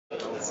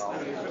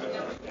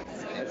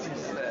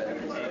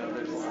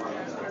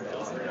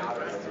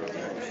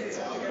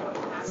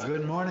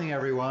Good morning,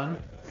 everyone.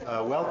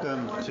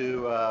 Welcome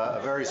to a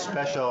very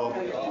special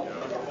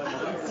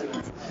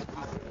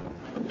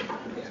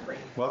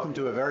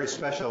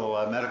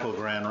Medical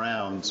Grand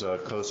Rounds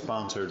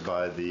co-sponsored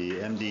by the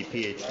MD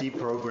PhD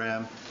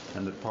program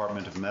and the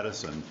Department of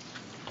Medicine.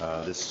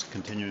 This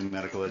continuing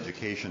medical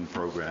education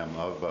program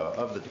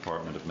of the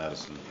Department of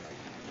Medicine.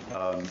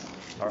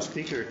 Our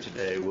speaker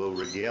today will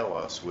regale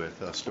us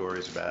with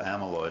stories about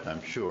amyloid,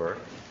 I'm sure,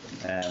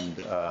 and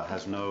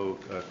has no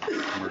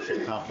commercial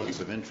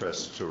conflicts of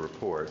interest to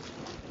report.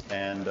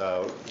 And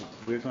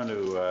we're going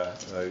to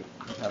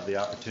have the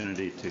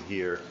opportunity to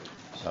hear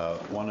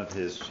one of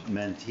his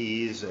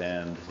mentees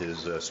and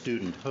his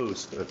student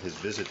host of his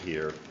visit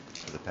here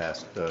for the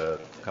past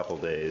couple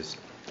days,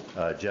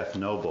 Jeff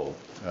Noble.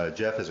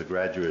 Jeff is a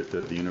graduate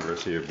of the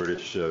University of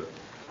British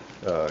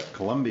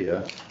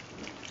Columbia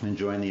and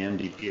joined the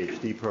MD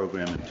PhD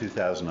program in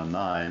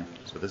 2009.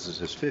 So this is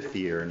his 5th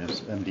year in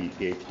his MD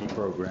PhD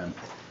program.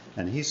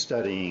 And he's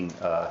studying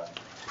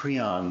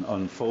prion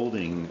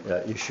unfolding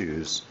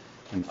issues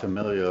in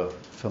familial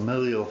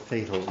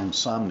fatal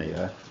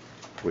insomnia,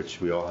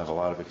 which we all have a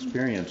lot of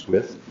experience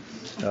with,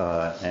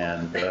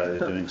 and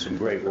doing some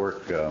great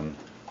work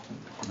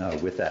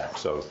with that.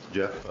 So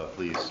Jeff,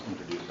 please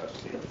introduce us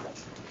to you.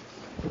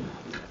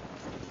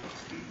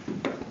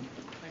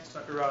 Thanks,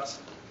 Dr. Ross.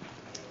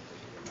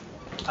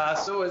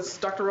 So as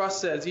Dr. Ross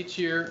says, each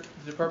year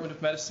the Department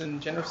of Medicine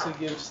generously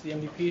gives the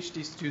MD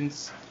PhD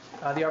students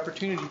the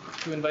opportunity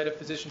to invite a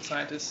physician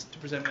scientist to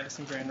present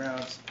medicine grand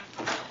rounds.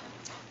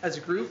 As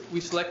a group, we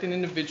select an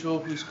individual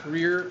whose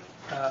career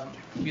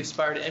we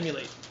aspire to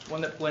emulate,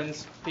 one that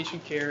blends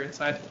patient care and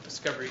scientific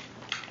discovery.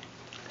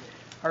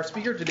 Our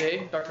speaker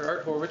today, Dr.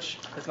 Art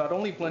Horwich, has not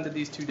only blended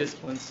these two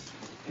disciplines,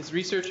 his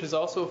research has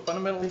also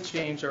fundamentally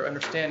changed our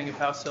understanding of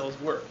how cells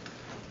work.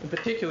 In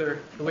particular,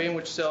 the way in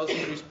which cells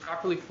produce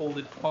properly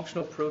folded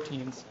functional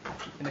proteins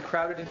in the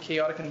crowded and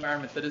chaotic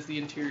environment that is the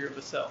interior of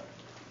a cell.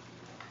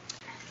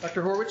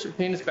 Dr. Horwich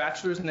obtained his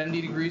bachelor's and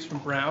MD degrees from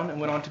Brown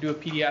and went on to do a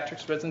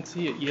pediatrics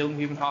residency at Yale New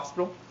Haven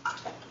Hospital.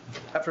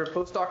 After a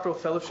postdoctoral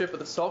fellowship at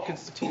the Salk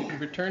Institute, he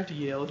returned to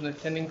Yale as an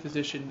attending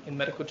physician in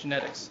medical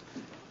genetics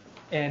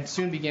and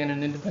soon began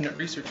an independent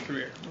research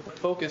career with a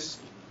focus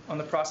on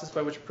the process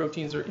by which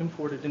proteins are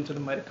imported into the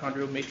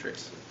mitochondrial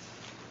matrix.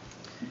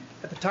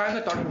 At the time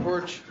that Dr.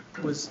 Horwich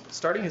was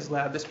starting his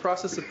lab, this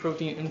process of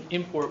protein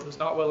import was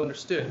not well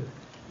understood,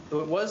 though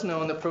it was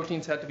known that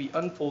proteins had to be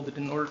unfolded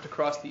in order to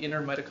cross the inner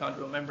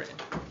mitochondrial membrane.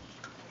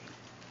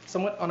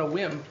 Somewhat on a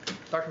whim,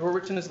 Dr.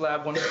 Horwich and his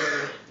lab wondered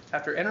whether,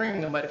 after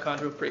entering the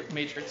mitochondrial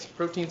matrix,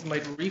 proteins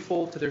might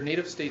refold to their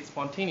native state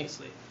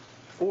spontaneously,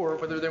 or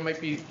whether there might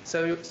be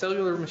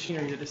cellular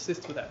machinery that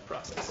assists with that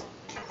process.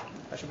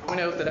 I should point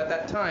out that at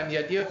that time, the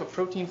idea of a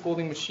protein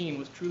folding machine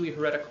was truly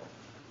heretical.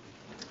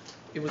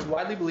 It was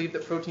widely believed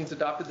that proteins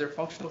adopted their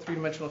functional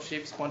three-dimensional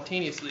shape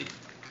spontaneously,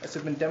 as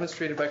had been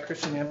demonstrated by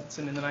Christian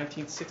Amundsen in the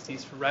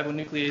 1960s for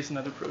ribonuclease and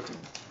other proteins.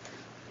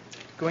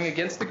 Going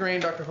against the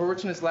grain, Dr. Horwich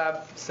and his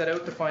lab set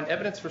out to find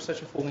evidence for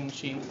such a folding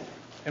machine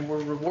and were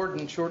rewarded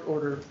in short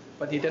order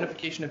by the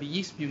identification of a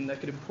yeast mutant that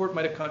could import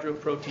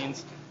mitochondrial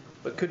proteins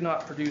but could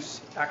not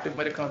produce active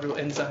mitochondrial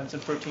enzymes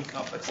and protein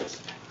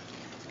complexes.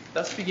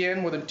 Thus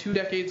began more than 2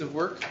 decades of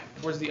work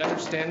towards the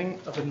understanding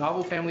of a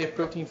novel family of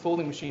protein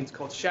folding machines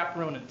called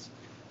chaperonins,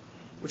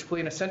 which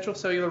play an essential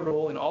cellular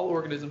role in all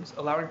organisms,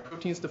 allowing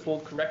proteins to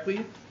fold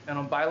correctly and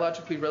on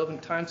biologically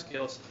relevant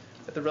timescales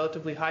at the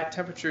relatively high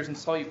temperatures and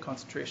solute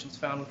concentrations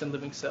found within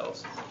living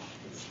cells.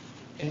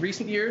 In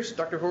recent years,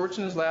 Dr. Horwich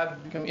and his lab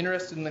have become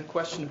interested in the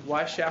question of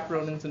why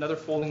chaperonins and other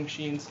folding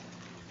machines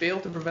fail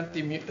to prevent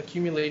the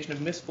accumulation of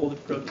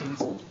misfolded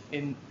proteins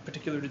in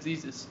particular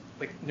diseases,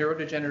 like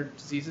neurodegenerative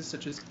diseases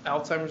such as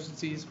Alzheimer's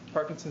disease,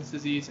 Parkinson's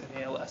disease,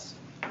 and ALS.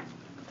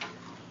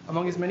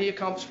 Among his many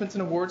accomplishments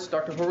and awards,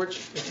 Dr.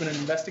 Horwich has been an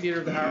investigator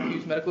of the Howard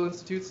Hughes Medical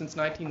Institute since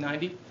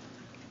 1990.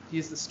 He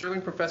is the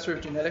Sterling Professor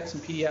of Genetics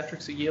and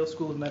Pediatrics at Yale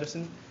School of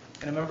Medicine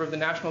and a member of the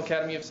National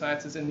Academy of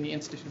Sciences and the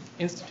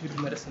Institute of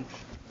Medicine.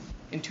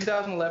 In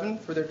 2011,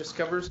 for their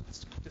discoveries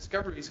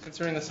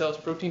concerning the cell's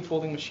protein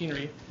folding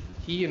machinery,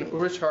 he and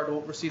Ulrich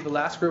Hartl received the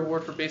Lasker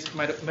Award for Basic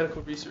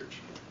Medical Research,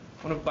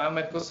 one of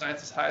biomedical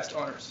science's highest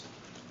honors.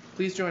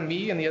 Please join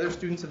me and the other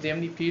students of the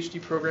MD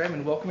PhD program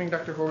in welcoming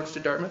Dr. Horwich to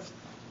Dartmouth.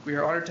 We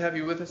are honored to have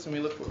you with us, and we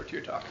look forward to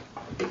your talk.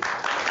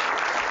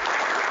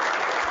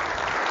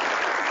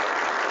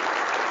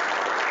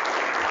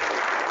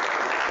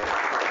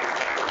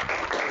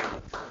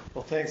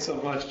 Well, thanks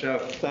so much,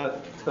 Jeff.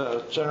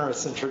 That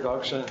generous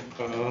introduction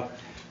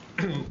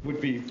would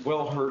be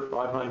well heard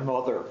by my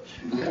mother.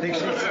 I think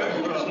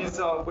she's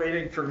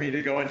waiting for me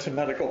to go into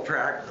medical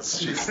practice.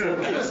 She still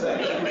keeps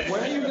saying,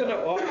 when are you going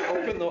to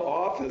open the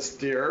office,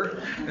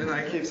 dear? And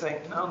I keep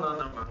saying,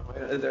 no.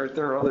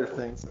 There are other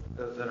things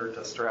that are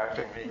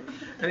distracting me.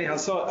 Anyhow,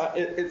 so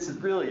it's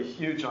really a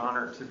huge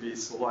honor to be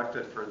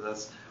selected for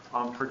this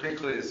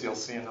particularly as you'll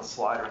see in a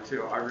slide or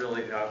two, I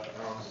really have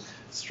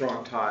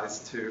strong ties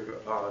to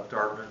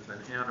Dartmouth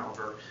and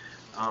Hanover.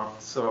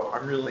 So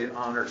I'm really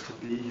honored to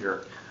be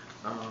here.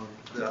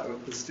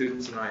 The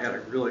students and I had a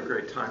really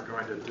great time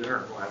going to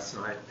dinner last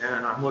night,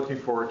 and I'm looking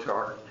forward to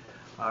our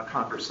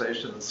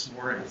conversation this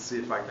morning to see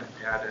if I can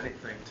add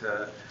anything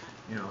to,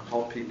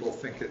 help people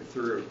think it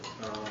through.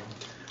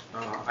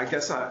 I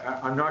guess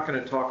I'm not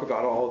going to talk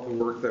about all of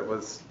the work that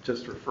was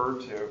just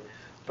referred to,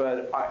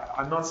 but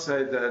I must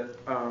say that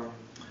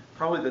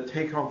probably the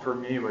take home for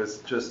me was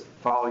just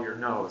follow your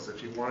nose.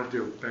 If you want to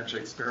do bench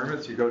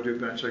experiments, you go do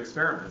bench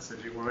experiments.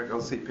 If you want to go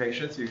see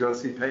patients, you go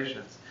see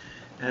patients.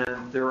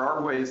 And there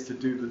are ways to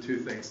do the two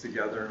things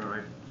together, and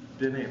I've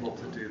been able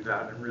to do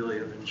that and really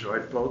have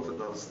enjoyed both of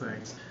those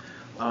things.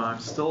 I'm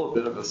still a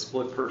bit of a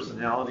split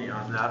personality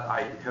on that.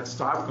 I have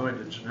stopped going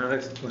to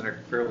genetics clinic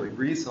fairly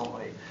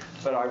recently,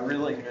 but I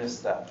really miss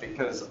that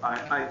because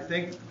I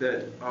think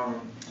that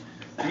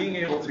being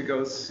able to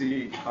go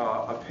see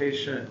a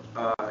patient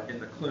in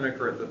the clinic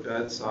or at the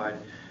bedside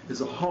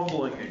is a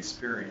humbling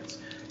experience.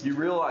 You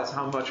realize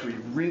how much we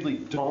really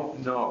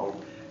don't know,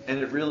 and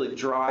it really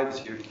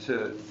drives you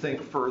to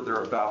think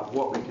further about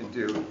what we can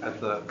do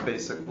at the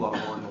basic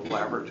level in the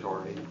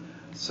laboratory.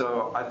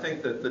 So I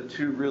think that the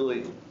two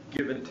really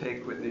give and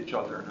take with each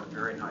other in a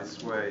very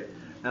nice way.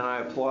 And I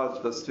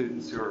applaud the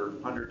students who are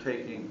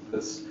undertaking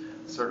this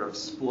sort of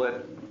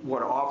split,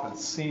 what often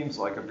seems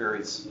like a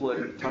very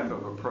split type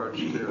of approach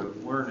to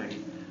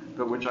learning,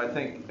 but which I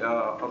think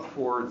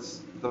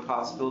affords the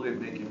possibility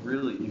of making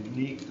really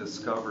unique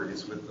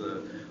discoveries with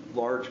the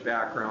large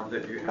background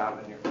that you have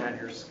and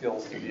your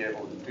skills to be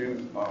able to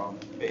do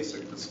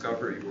basic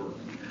discovery work.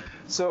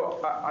 So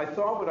I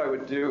thought what I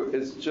would do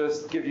is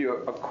just give you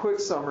a quick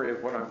summary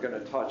of what I'm going to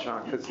touch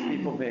on, because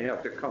people may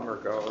have to come or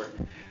go.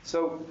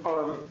 So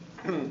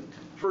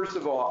first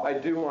of all, I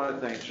do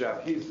want to thank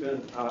Jeff. He's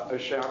been a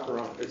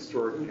chaperone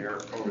extraordinaire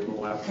over the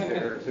last day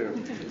or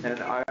two, and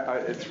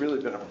it's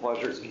really been a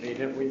pleasure to meet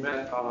him. We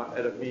met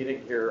at a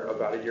meeting here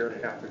about a year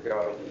and a half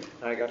ago,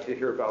 and I got to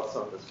hear about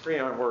some of his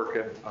Freon work,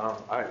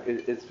 and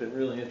it's been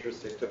really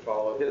interesting to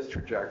follow his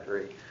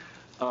trajectory.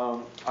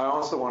 I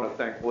also want to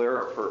thank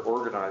Lara for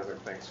organizing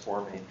things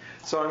for me.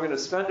 So I'm going to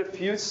spend a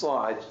few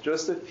slides,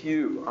 just a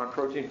few, on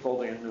protein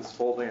folding and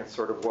misfolding and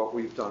sort of what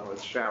we've done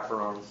with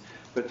chaperones,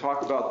 but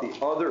talk about the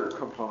other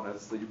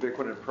components, the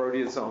ubiquitin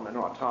proteasome and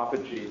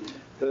autophagy,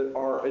 that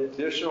are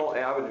additional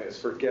avenues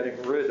for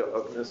getting rid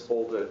of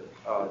misfolded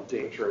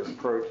dangerous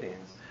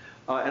proteins.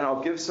 And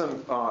I'll give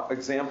some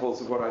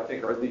examples of what I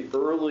think are the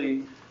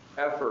early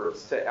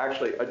efforts to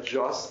actually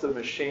adjust the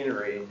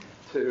machinery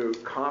to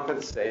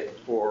compensate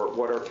for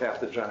what are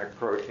pathogenic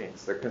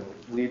proteins that can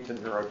lead to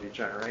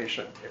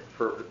neurodegeneration,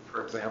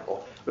 for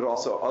example, but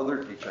also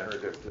other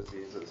degenerative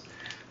diseases.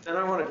 Then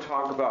I want to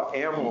talk about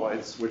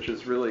amyloids, which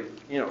is really,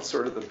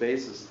 sort of the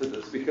basis to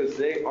this, because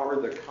they are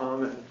the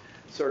common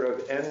sort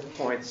of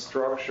endpoint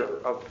structure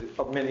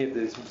of many of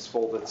these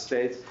misfolded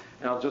states.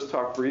 And I'll just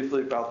talk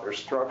briefly about their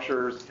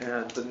structures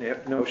and the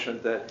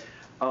notion that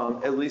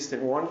at least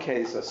in one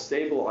case, a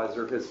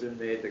stabilizer has been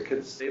made that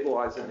can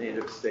stabilize a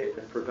native state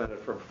and prevent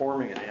it from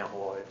forming an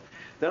amyloid.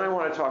 Then I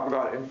want to talk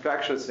about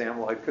infectious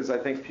amyloid, because I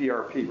think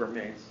PRP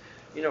remains,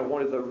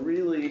 one of the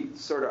really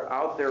sort of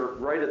out there,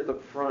 right at the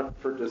front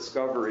for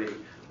discovery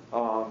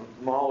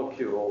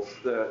molecules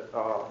that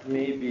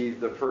may be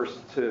the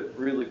first to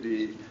really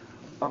be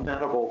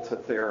amenable to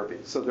therapy.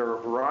 So there are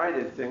a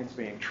variety of things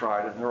being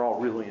tried, and they're all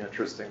really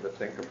interesting to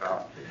think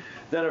about.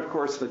 Then, of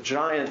course, the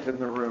giant in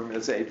the room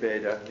is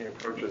A-beta and the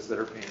approaches that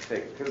are being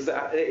taken, because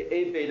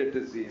A-beta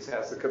disease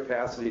has the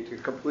capacity to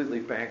completely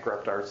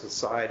bankrupt our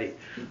society.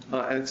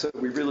 And so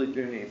we really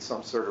do need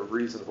some sort of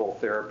reasonable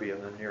therapy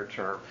in the near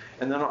term.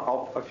 And then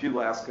a few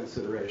last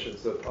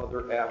considerations of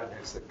other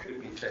avenues that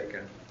could be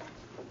taken.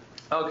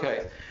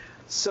 Okay,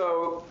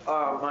 so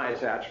my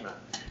attachment.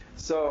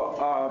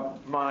 So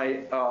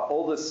my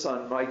oldest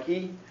son,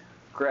 Mikey,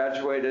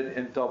 graduated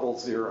in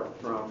 00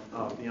 from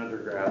the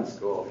undergrad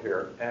school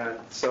here. And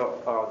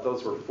so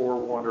those were 4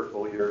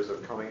 wonderful years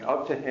of coming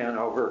up to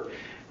Hanover,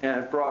 and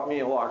it brought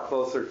me a lot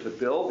closer to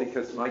Bill,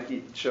 because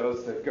Mikey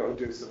chose to go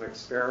do some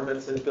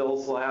experiments in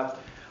Bill's lab.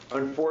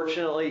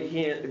 Unfortunately,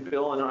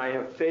 Bill and I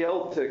have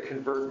failed to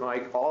convert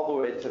Mike all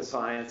the way to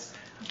science.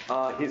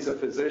 He's a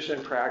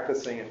physician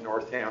practicing in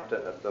Northampton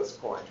at this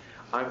point.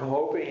 I'm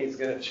hoping he's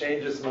going to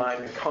change his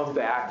mind and come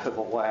back to the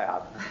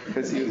lab,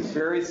 because he was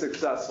very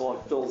successful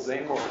in Phil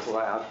Zingler's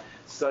lab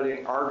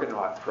studying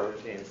Argonaut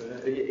proteins.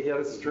 And he had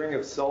a string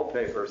of cell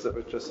papers that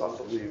was just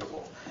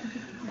unbelievable.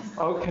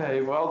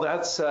 Okay, well,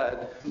 that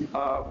said,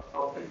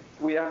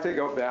 we have to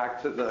go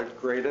back to the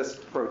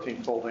greatest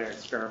protein folding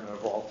experiment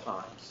of all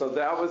time. So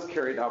that was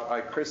carried out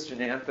by Christian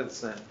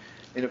Anfinsen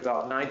in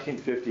about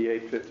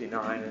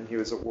 1958-59, and he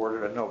was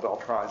awarded a Nobel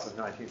Prize in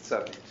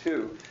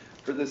 1972.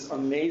 For this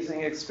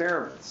amazing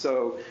experiment.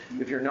 So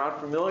if you're not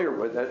familiar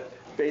with it,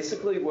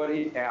 basically what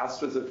he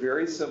asked was a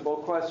very simple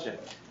question.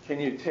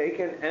 Can you take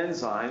an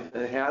enzyme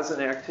that has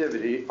an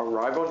activity, a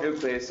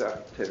ribonuclease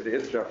activity,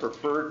 as Jeff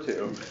referred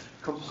to,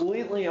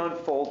 completely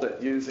unfold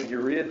it using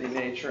urea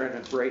denaturing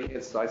and breaking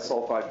its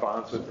disulfide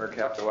bonds with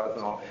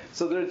mercaptoethanol.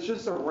 So there's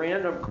just a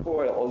random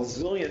coil, a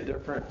zillion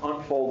different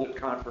unfolded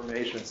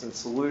conformations in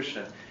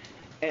solution.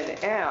 And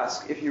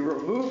ask, if you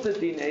remove the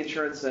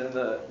denaturants and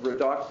the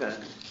reductant,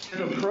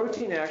 can the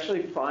protein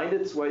actually find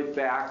its way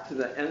back to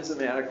the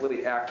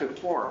enzymatically active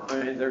form?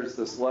 I mean, there's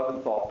this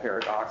Leventhal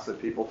paradox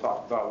that people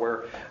talk about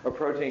where a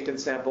protein can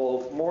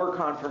sample more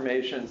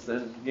conformations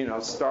than,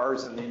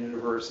 stars in the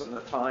universe, and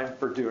the time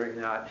for doing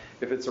that,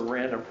 if it's a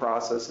random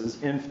process,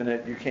 is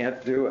infinite. You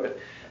can't do it.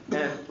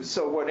 And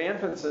so what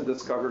Anfinsen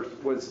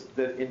discovered was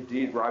that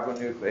indeed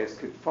ribonuclease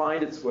could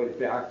find its way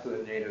back to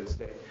the native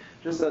state.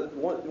 Just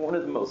one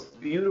of the most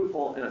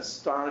beautiful and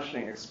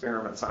astonishing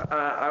experiments.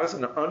 I was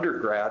an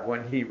undergrad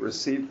when he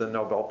received the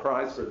Nobel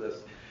Prize for this,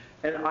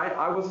 and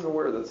I wasn't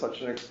aware that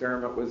such an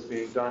experiment was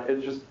being done.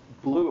 It just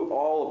blew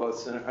all of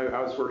us, and I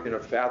was working in a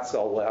fat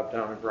cell lab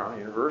down at Brown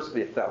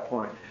University at that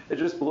point. It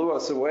just blew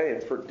us away,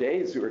 and for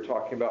days we were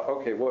talking about,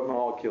 okay, what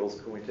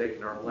molecules can we take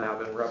in our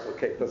lab and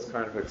replicate this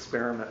kind of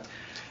experiment?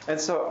 And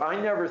so I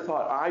never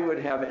thought I would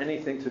have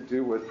anything to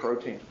do with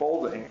protein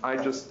folding. I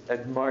just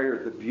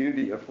admired the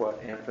beauty of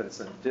what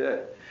Anfinsen did.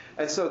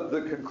 And so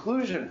the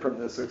conclusion from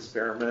this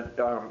experiment,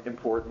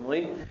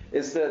 importantly,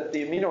 is that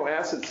the amino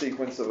acid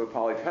sequence of a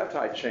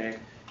polypeptide chain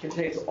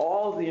contains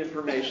all of the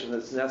information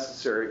that's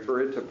necessary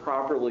for it to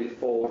properly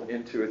fold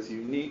into its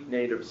unique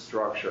native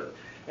structure.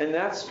 And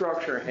that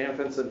structure,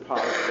 Anfinsen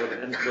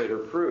posited and later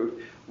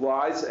proved,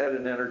 lies at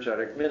an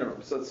energetic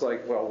minimum. So it's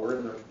like, well, we're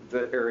in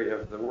the area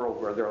of the world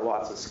where there are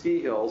lots of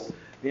ski hills.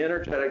 The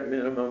energetic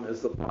minimum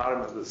is the bottom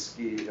of the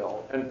ski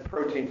hill. And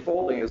protein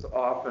folding is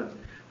often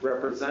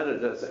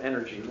represented as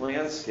energy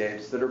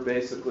landscapes that are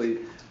basically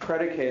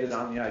predicated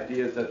on the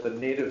idea that the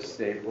native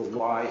state will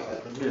lie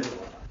at the minimum.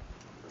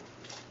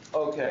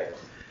 Okay,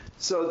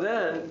 so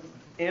then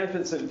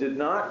Anfinsen did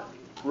not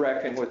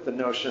reckon with the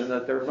notion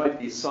that there might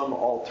be some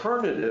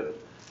alternative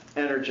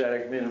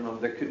energetic minimum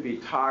that could be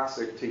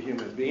toxic to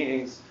human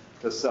beings,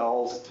 to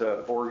cells,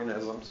 to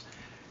organisms.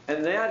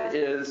 And that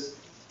is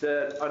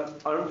that an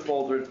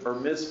unfolded or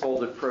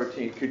misfolded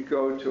protein could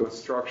go to a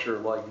structure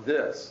like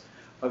this,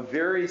 a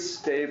very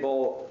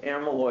stable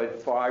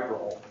amyloid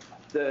fibril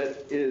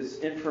that is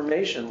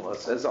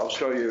informationless, as I'll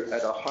show you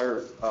at a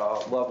higher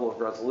level of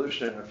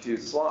resolution in a few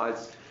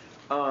slides.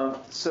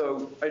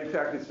 So, in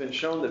fact, it's been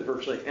shown that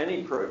virtually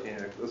any protein,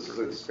 this is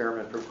an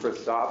experiment from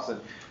Chris Dobson,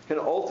 can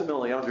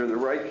ultimately, under the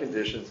right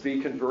conditions,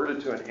 be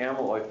converted to an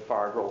amyloid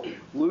fibril,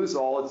 lose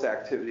all its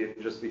activity,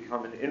 and just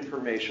become an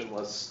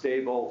informationless,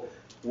 stable,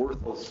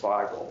 worthless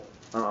fibril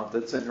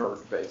that's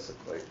inert,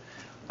 basically.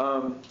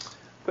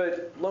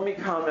 But let me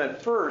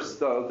comment first,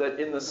 though, that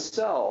in the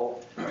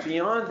cell,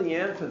 beyond the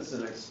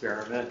Anfinsen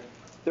experiment,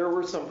 there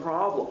were some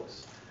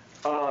problems.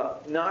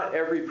 Not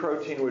every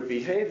protein would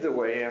behave the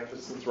way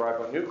Anfinsen's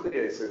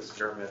ribonuclease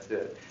experiment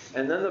did.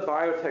 And then the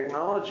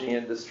biotechnology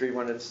industry,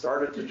 when it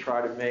started to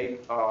try to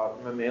make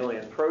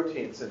mammalian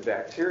proteins in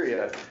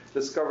bacteria,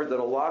 discovered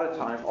that a lot of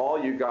time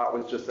all you got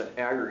was just an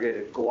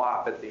aggregated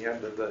glop at the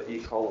end of the E.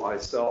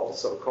 coli cell, the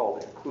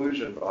so-called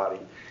inclusion body.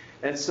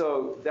 And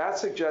so that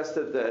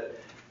suggested that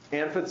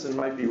Anfinsen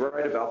might be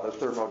right about the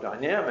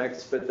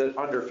thermodynamics, but that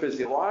under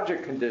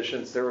physiologic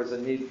conditions, there was a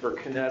need for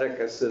kinetic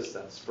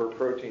assistance for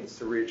proteins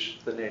to reach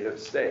the native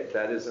state,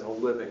 that is, in a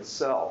living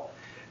cell.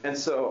 And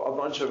so a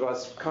bunch of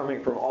us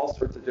coming from all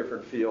sorts of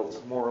different fields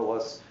more or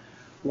less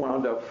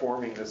wound up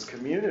forming this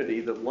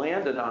community that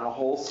landed on a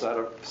whole set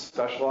of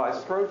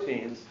specialized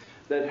proteins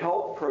that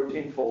help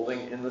protein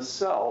folding in the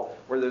cell,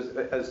 where there's,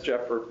 as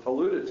Jeff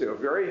alluded to, a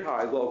very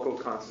high local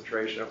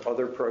concentration of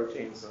other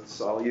proteins and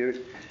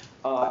solute,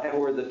 and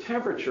where the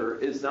temperature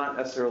is not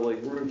necessarily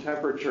room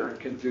temperature and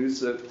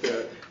conducive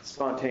to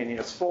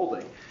spontaneous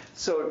folding.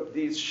 So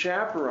these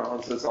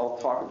chaperones, as I'll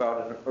talk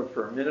about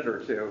for a minute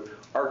or two,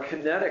 are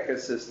kinetic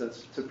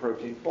assistants to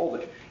protein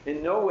folding.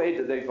 In no way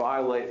do they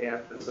violate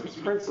Anfinsen's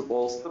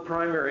principles. The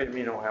primary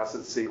amino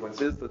acid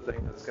sequence is the thing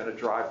that's going to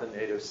drive the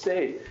native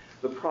state.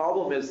 The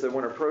problem is that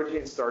when a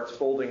protein starts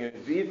folding in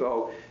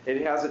vivo,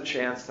 it has a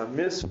chance to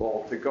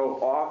misfold, to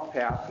go off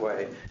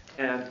pathway.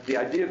 And the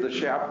idea of the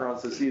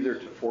chaperones is either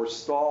to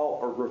forestall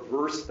or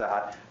reverse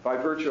that by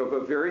virtue of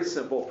a very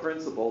simple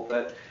principle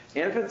that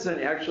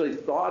Anfinsen actually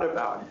thought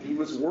about. He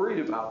was worried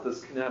about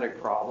this kinetic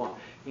problem.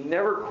 He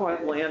never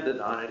quite landed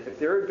on it. If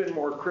there had been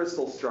more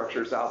crystal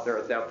structures out there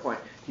at that point,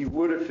 he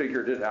would have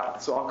figured it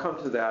out. So I'll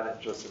come to that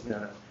in just a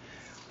minute.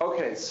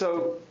 Okay,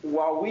 so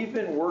while we've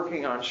been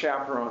working on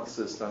chaperone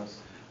systems,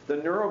 the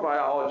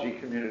neurobiology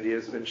community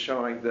has been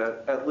showing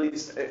that at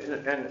least,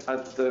 and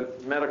the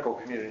medical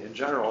community in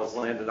general has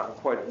landed on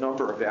quite a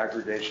number of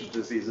aggregation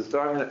diseases,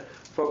 but I'm going to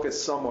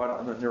focus somewhat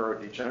on the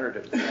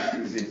neurodegenerative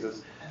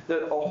diseases,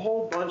 that a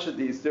whole bunch of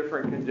these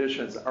different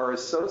conditions are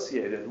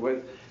associated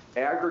with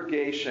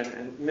aggregation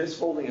and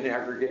misfolding and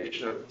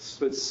aggregation of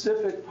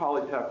specific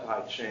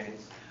polypeptide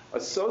chains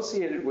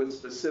associated with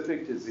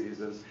specific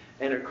diseases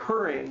and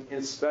occurring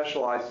in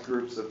specialized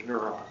groups of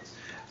neurons.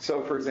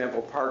 So, for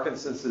example,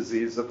 Parkinson's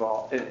disease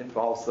involves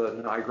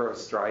the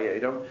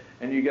nigrostriatum,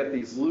 and you get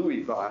these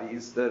Lewy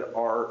bodies that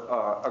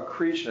are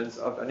accretions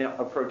of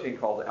a protein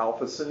called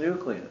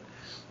alpha-synuclein,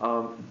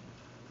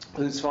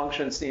 whose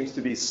function seems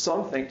to be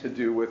something to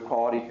do with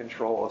quality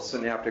control of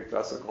synaptic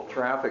vesicle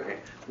trafficking.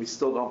 We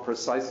still don't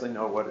precisely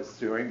know what it's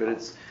doing, but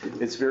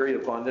it's very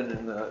abundant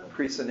in the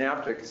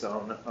presynaptic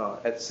zone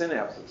at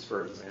synapses,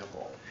 for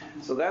example.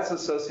 So that's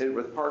associated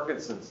with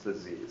Parkinson's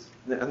disease.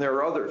 And there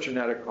are other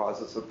genetic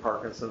causes of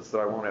Parkinson's that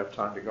I won't have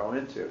time to go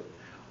into.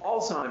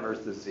 Alzheimer's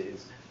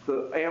disease,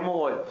 the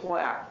amyloid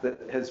plaque that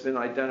has been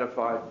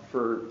identified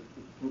for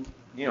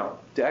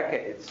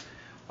decades,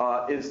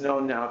 is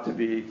known now to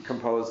be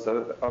composed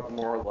of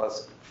more or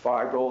less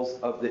fibrils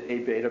of the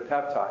A-beta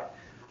peptide.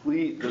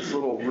 This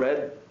little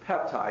red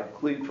peptide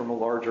cleaved from a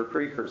larger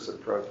precursor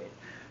protein.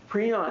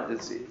 Prion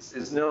disease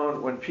is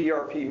known when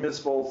PRP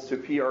misfolds to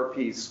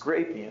PRP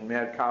scrapie in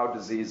mad cow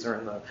disease or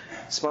in the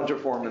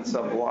spongiform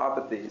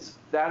encephalopathies.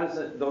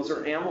 Those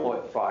are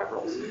amyloid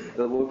fibrils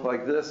that look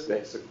like this,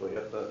 basically,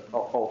 at the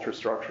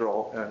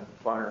ultrastructural and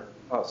finer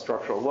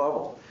structural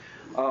level.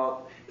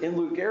 In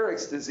Lou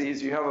Gehrig's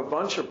disease, you have a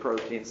bunch of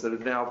proteins that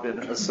have now been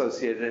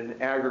associated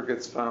in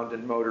aggregates found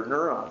in motor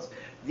neurons.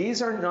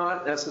 These are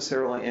not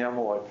necessarily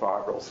amyloid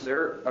fibrils.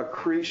 They're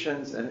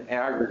accretions and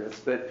aggregates,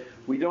 but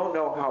we don't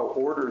know how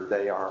ordered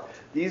they are.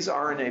 These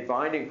RNA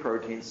binding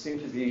proteins seem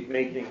to be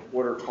making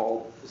what are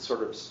called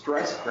sort of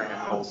stress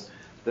granules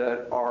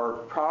that are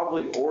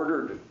probably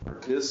ordered or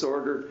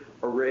disordered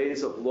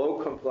arrays of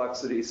low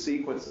complexity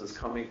sequences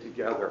coming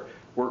together,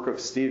 work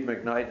of Steve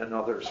McKnight and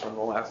others from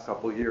the last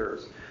couple of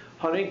years.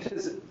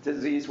 Huntington's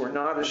disease, we're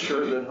not as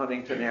sure that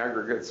Huntington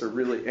aggregates are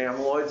really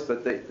amyloids,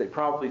 but they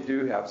probably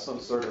do have some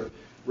sort of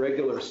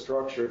regular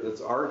structure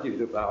that's argued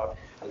about.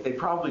 They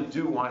probably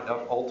do wind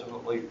up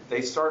ultimately,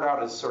 they start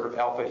out as sort of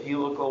alpha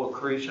helical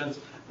accretions,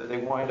 but they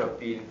wind up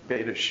being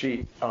beta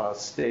sheet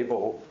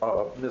stable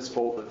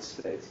misfolded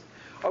states.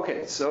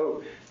 Okay,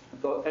 so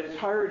the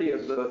entirety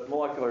of the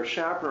molecular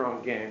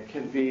chaperone game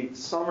can be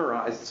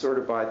summarized sort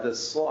of by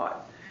this slide.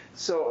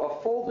 So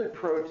a folded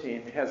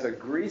protein has a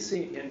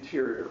greasy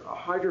interior, a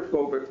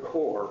hydrophobic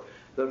core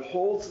that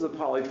holds the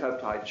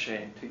polypeptide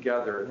chain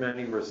together in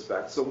many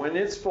respects. So when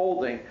it's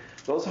folding,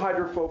 those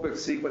hydrophobic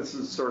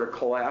sequences sort of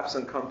collapse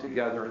and come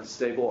together and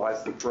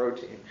stabilize the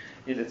protein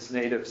in its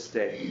native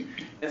state.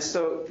 And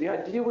so the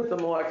idea with the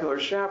molecular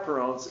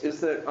chaperones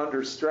is that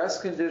under stress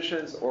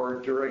conditions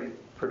or during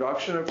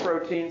production of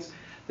proteins,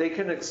 they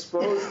can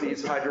expose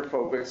these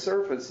hydrophobic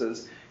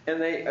surfaces and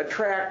they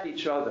attract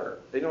each other.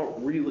 They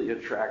don't really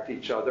attract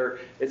each other.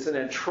 It's an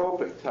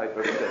entropic type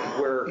of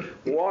thing where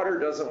water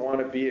doesn't want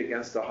to be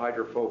against a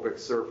hydrophobic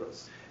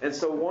surface. And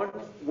so one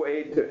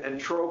way to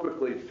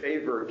entropically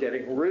favor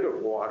getting rid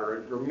of water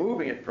and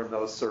removing it from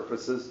those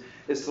surfaces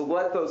is to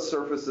let those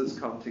surfaces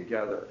come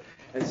together.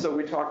 And so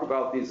we talk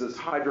about these as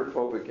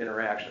hydrophobic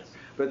interactions,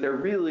 but they're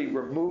really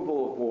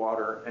removal of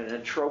water and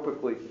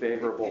entropically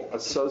favorable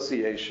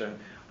association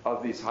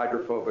of these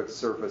hydrophobic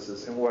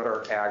surfaces in what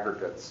are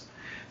aggregates.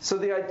 So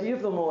the idea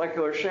of the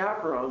molecular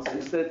chaperones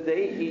is that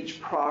they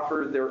each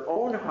proffer their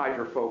own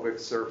hydrophobic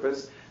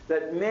surface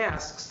that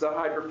masks the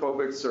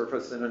hydrophobic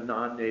surface in a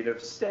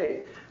non-native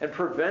state and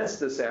prevents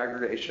this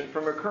aggregation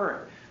from occurring.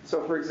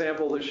 So for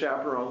example, the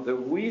chaperone that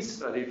we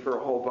studied for a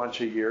whole bunch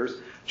of years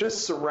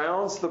just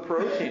surrounds the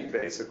protein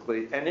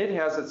basically, and it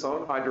has its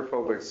own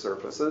hydrophobic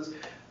surfaces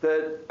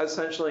that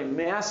essentially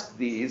mask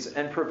these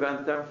and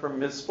prevent them from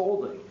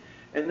misfolding.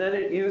 And then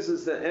it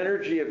uses the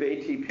energy of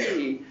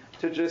ATP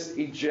to just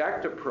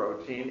eject a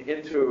protein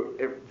into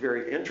a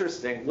very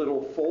interesting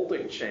little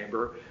folding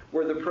chamber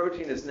where the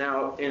protein is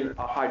now in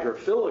a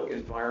hydrophilic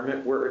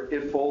environment where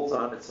it folds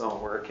on its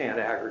own, where it can't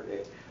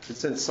aggregate.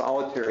 It's in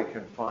solitary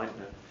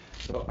confinement.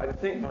 So I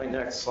think my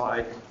next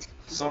slide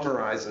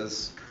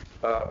summarizes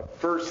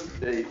first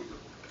the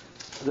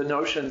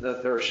notion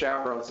that there are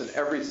chaperones in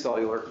every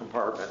cellular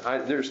compartment.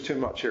 There's too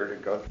much here to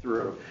go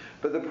through.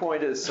 But the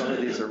point is some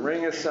of these are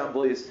ring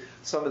assemblies.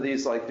 Some of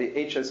these, like the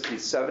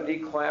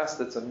HSP70 class,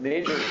 that's a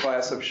major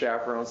class of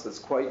chaperones that's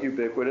quite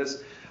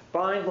ubiquitous,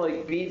 bind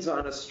like beads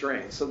on a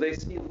string. So they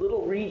see a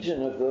little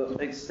region of the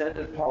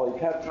extended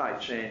polypeptide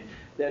chain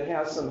that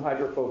has some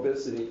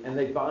hydrophobicity, and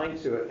they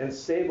bind to it and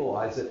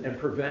stabilize it and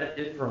prevent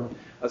it from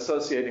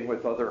associating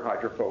with other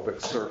hydrophobic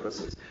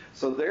surfaces.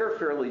 So they're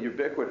fairly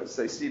ubiquitous.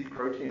 They see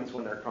proteins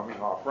when they're coming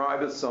off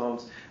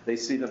ribosomes. They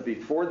see them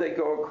before they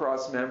go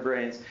across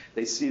membranes.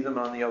 They see them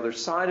on the other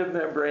side of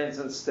membranes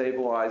and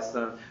stabilize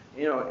them,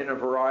 in a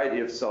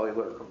variety of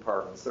cellular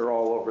compartments. They're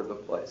all over the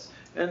place.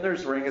 And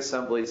there's ring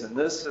assemblies in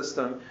this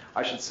system.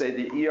 I should say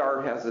the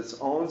ER has its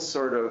own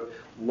sort of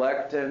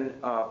lectin,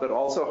 but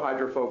also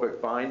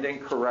hydrophobic binding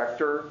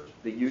corrector,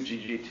 the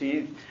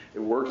UGGT. It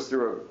works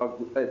through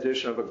an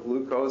addition of a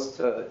glucose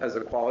as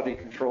a quality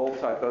control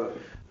type of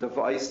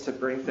device to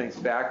bring things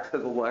back to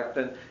the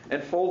lectin.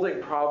 And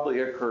folding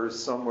probably occurs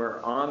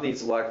somewhere on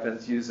these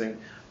lectins using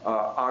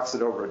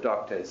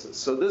oxidoreductases.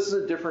 So this is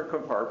a different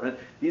compartment.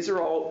 These are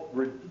all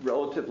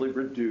relatively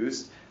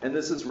reduced, and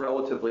this is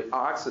relatively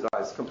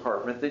oxidized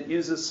compartment that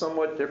uses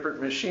somewhat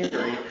different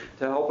machinery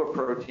to help a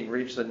protein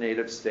reach the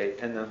native state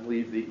and then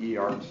leave the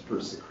ER for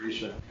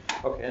secretion.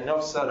 Okay,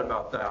 enough said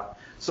about that.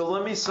 So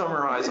let me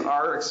summarize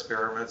our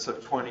experiments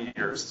of 20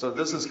 years. So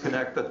this is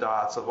connect the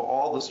dots of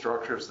all the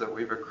structures that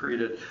we've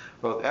accreted,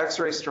 both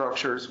X-ray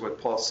structures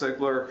with Paul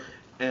Sigler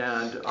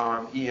and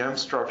EM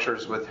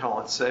structures with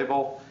Helen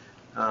Sable.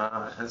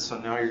 And so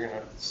now you're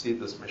going to see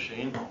this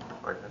machine,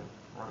 if I can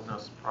run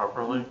this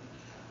properly.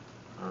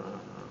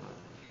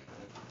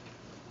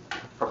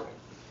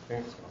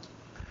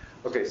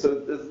 Okay, so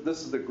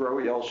this is the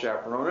GrowEL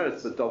chaperona.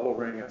 It's a double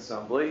ring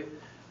assembly.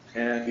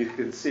 And you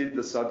can see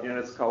the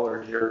subunits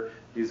colored here.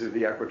 These are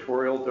the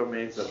equatorial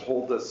domains that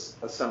hold this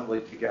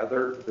assembly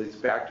together, these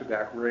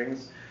back-to-back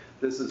rings.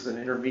 This is an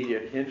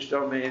intermediate hinge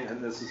domain,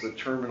 and this is a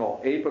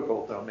terminal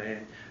apical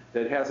domain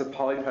that has a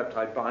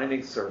polypeptide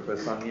binding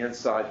surface on the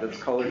inside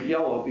that's colored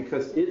yellow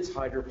because it's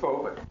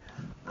hydrophobic.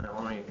 And I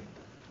want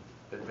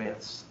to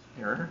advance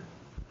here.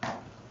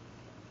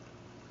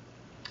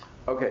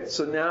 Okay,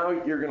 so now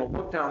you're going to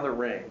look down the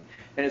ring,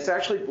 and it's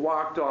actually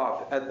blocked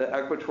off at the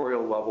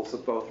equatorial levels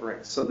of both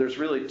rings. So there's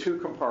really two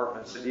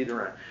compartments at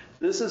either end.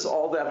 This is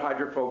all that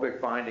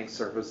hydrophobic binding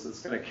surface that's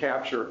going to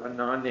capture a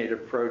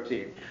non-native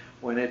protein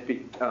when it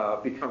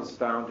becomes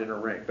bound in a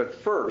ring. But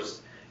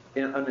first,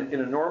 in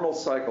a normal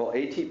cycle,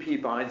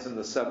 ATP binds in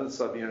the 7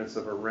 subunits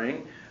of a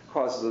ring,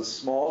 causes a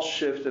small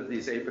shift of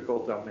these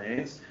apical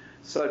domains,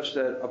 such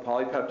that a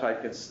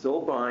polypeptide can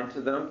still bind to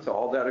them, to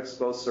all that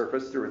exposed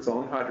surface through its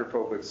own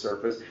hydrophobic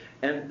surface,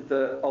 and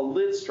a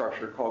lid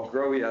structure called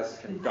GrowES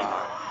can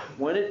die.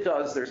 When it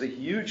does, there's a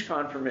huge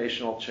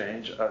conformational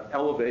change, an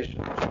elevation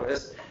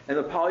twist, and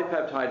the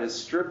polypeptide is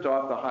stripped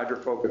off the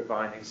hydrophobic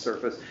binding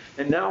surface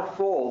and now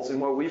folds in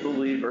what we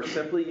believe are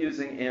simply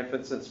using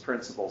Anfinsen's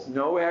principles.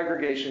 No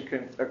aggregation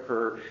can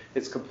occur.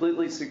 It's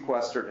completely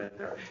sequestered in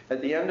there.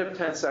 At the end of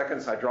 10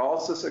 seconds,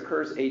 hydrolysis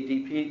occurs,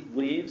 ADP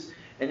leaves,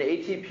 and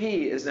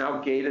ATP is now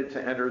gated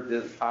to enter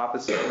the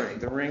opposite ring.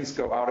 The rings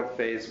go out of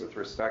phase with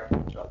respect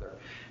to each other.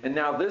 And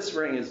now this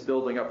ring is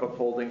building up a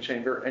folding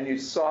chamber, and you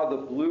saw the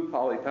blue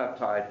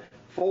polypeptide,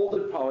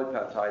 folded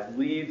polypeptide,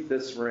 leave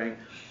this ring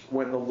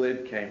when the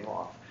lid came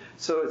off.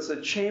 So it's a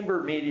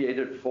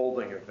chamber-mediated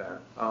folding event,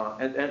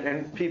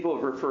 and people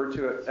have referred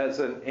to it as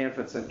an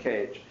Anfinsen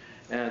cage.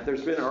 And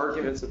there's been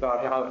arguments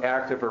about how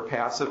active or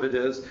passive it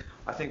is.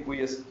 I think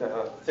we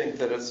think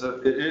that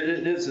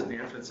it is an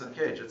Anfinsen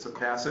cage. It's a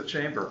passive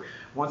chamber.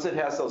 Once it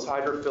has those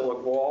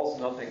hydrophilic walls,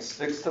 nothing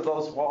sticks to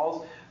those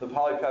walls. The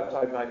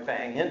polypeptide might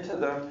bang into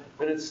them,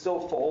 but it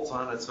still folds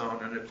on its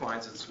own and it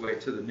finds its way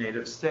to the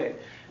native state.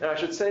 And I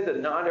should say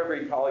that not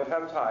every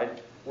polypeptide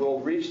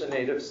will reach the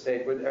native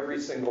state with every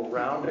single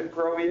round at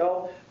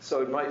GrowEL.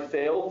 So it might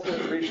fail to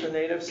reach the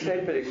native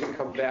state, but it can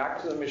come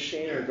back to the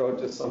machine or go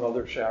to some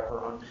other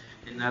chaperone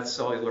in that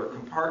cellular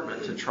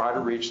compartment to try to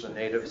reach the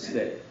native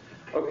state.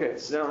 Okay,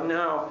 so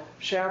now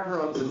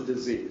chaperones and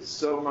disease.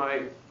 So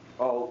my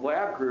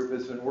lab group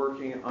has been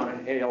working on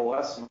an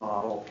ALS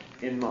model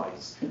in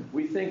mice.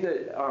 We think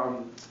that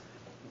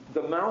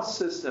the mouse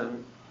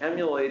system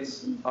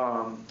emulates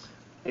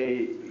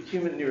a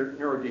human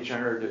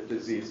neurodegenerative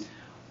disease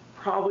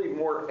probably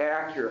more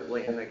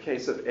accurately in the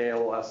case of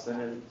ALS than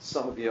in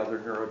some of the other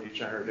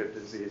neurodegenerative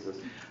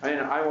diseases. I mean,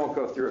 I won't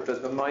go through it,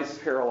 but the mice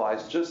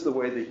paralyze just the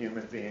way the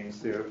human beings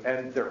do,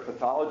 and their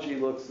pathology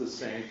looks the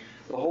same.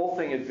 The whole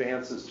thing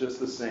advances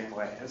just the same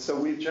way. And so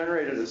we've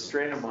generated a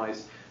strain of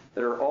mice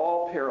that are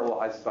all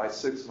paralyzed by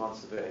 6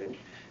 months of age.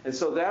 And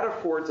so that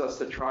affords us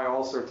to try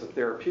all sorts of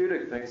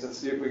therapeutic things and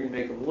see if we can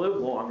make them live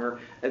longer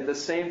at the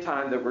same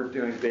time that we're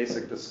doing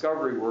basic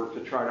discovery work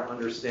to try to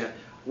understand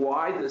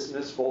why this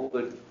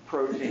misfolded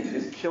protein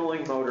is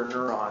killing motor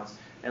neurons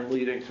and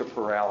leading to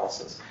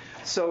paralysis.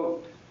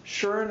 So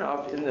sure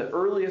enough, in the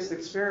earliest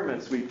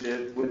experiments we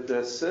did with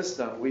this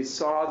system, we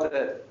saw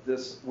that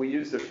we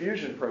used a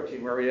fusion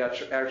protein where we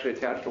actually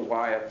attached a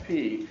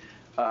YFP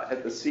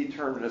at the C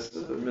terminus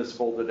of the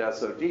misfolded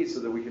SOD so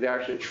that we could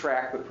actually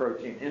track the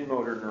protein in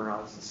motor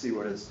neurons and see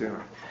what it's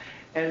doing.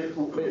 And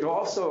it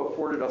also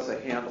afforded us a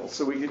handle,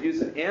 so we could use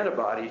an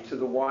antibody to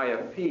the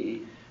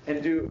YFP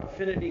and do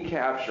affinity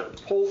capture,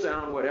 pull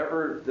down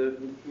whatever the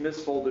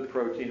misfolded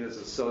protein is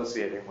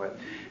associating with.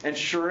 And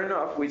sure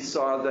enough, we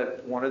saw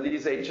that one of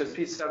these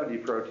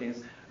HSP70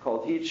 proteins,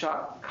 called heat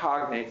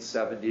cognate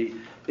 70,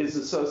 is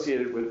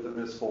associated with the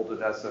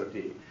misfolded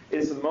SOD.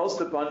 It's the most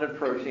abundant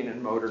protein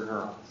in motor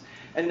neurons.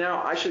 And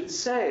now I should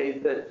say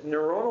that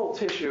neuronal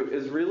tissue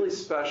is really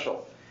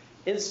special.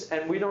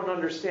 And we don't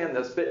understand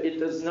this, but it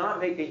does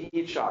not make a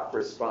heat shock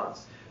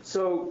response.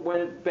 So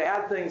when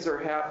bad things are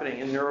happening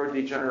in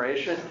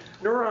neurodegeneration,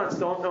 neurons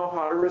don't know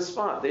how to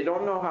respond. They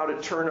don't know how to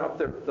turn up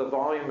the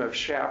volume of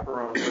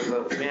chaperones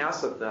or the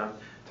mass of them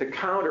to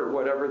counter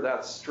whatever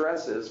that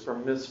stress is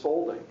from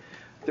misfolding.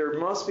 There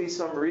must be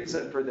some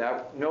reason for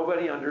that.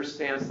 Nobody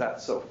understands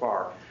that so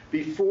far.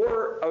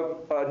 Before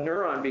a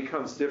neuron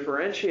becomes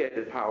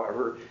differentiated,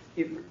 however,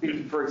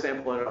 for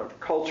example, in a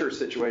culture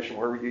situation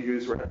where you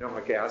use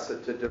retinoic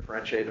acid to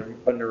differentiate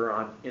a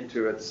neuron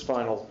into its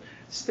final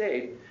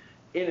state,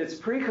 in its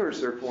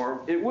precursor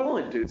form, it will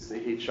induce the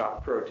heat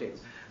shock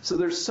proteins. So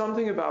there's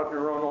something about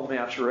neuronal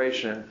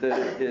maturation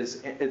that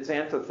it's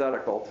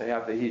antithetical to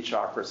have the heat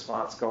shock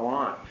response go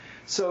on.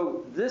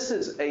 So this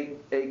is a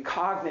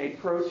cognate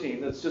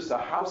protein that's just a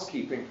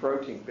housekeeping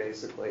protein,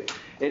 basically.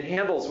 It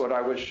handles what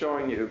I was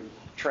showing you,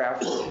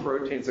 traffic of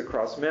proteins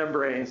across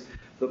membranes,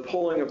 the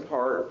pulling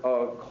apart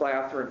of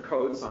clathrin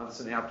coats on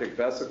synaptic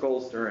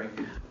vesicles during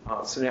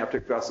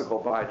synaptic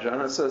vesicle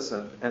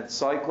biogenesis and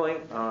cycling,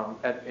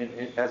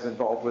 as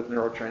involved with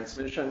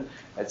neurotransmission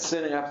at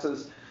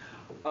synapses.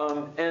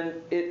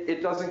 And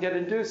it doesn't get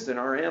induced in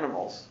our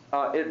animals.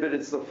 But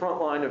it's the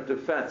front line of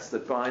defense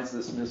that binds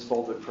this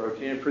misfolded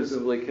protein and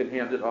presumably can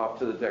hand it off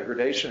to the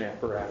degradation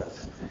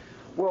apparatus.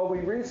 Well, we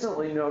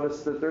recently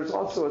noticed that there's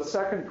also a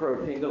second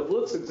protein that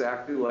looks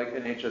exactly like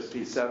an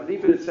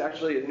HSP70, but it's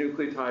actually a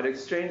nucleotide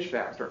exchange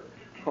factor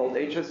called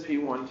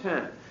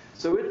HSP110.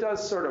 So it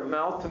does sort of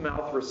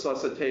mouth-to-mouth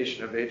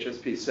resuscitation of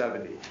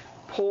HSP70,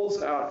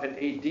 pulls out an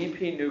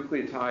ADP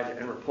nucleotide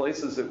and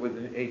replaces it with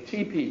an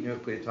ATP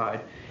nucleotide.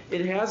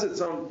 It has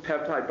its own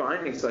peptide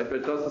binding site, but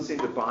it doesn't seem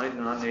to bind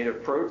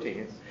non-native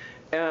proteins.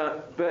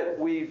 But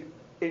we've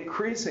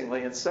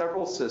increasingly, in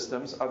several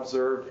systems,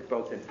 observed,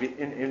 both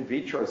in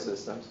vitro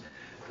systems,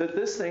 that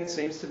this thing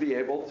seems to be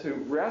able to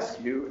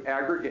rescue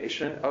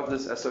aggregation of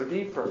this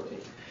SOD protein.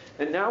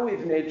 And now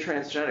we've made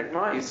transgenic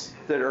mice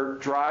that are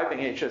driving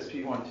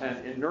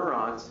HSP110 in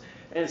neurons,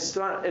 and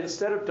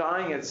instead of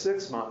dying at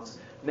 6 months,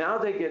 now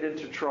they get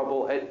into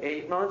trouble at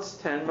 8 months,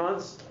 10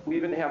 months. We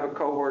even have a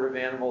cohort of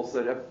animals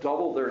that have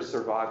doubled their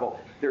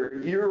survival. They're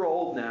a year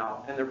old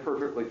now, and they're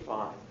perfectly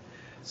fine.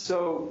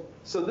 So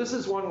this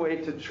is one way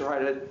to try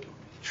to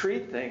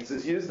treat things,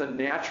 is use the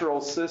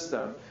natural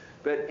system,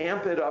 but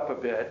amp it up a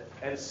bit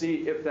and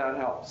see if that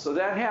helps. So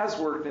that has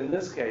worked in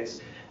this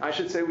case. I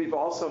should say we've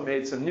also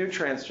made some new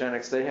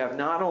transgenics that have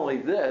not only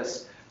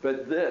this,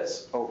 but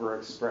this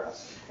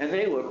overexpressed. And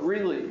they look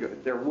really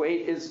good. Their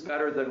weight is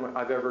better than what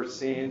I've ever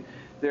seen.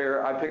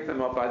 I pick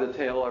them up by the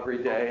tail every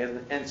day,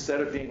 and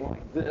instead of being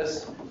like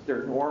this,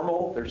 they're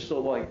normal. They're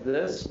still like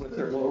this with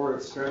their lower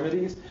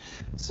extremities.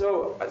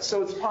 So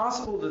it's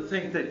possible to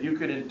think that you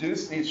could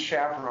induce these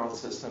chaperone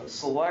systems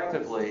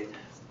selectively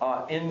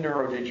in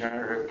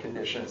neurodegenerative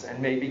conditions and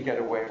maybe get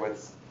away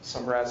with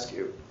some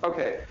rescue.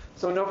 Okay,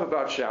 so enough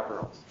about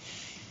chaperones.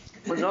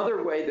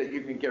 Another way that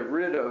you can get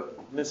rid of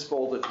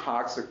misfolded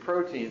toxic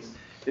proteins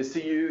is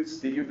to use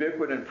the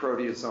ubiquitin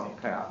proteasome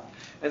path.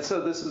 And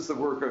so this is the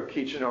work of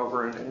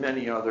Kichinover and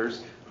many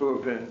others who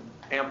have been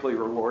amply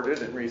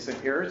rewarded in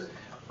recent years.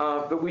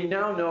 But we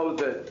now know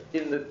that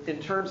in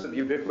terms of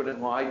ubiquitin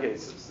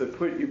ligases that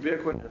put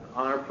ubiquitin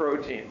on a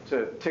protein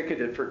to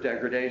ticket it for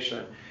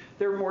degradation,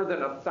 there are more than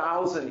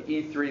 1,000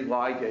 E3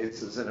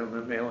 ligases in a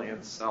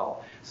mammalian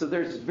cell. So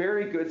there's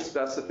very good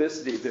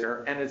specificity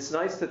there, and it's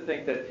nice to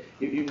think that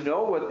if you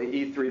know what the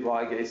E3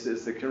 ligase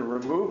is that can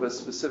remove a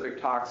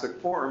specific toxic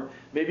form,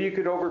 maybe you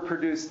could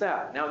overproduce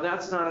that. Now,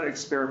 that's not an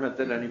experiment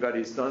that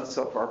anybody's done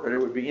so far, but it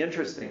would be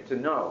interesting to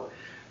know.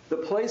 The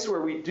place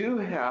where we do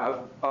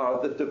have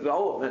the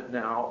development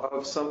now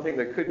of something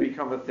that could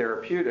become a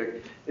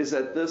therapeutic is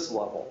at this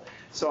level.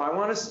 So I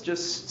want to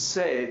just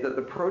say that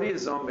the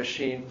proteasome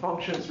machine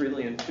functions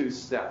really in 2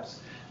 steps.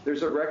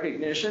 There's a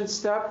recognition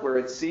step where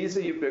it sees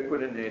a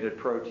ubiquitinated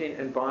protein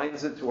and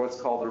binds it to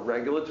what's called a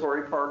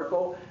regulatory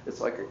particle.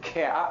 It's like a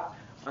cap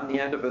on the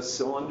end of a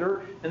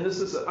cylinder. And this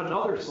is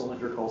another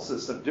cylindrical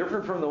system,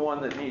 different from the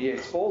one that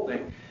mediates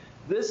folding.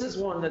 This is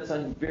one that's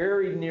on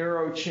very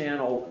narrow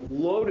channel,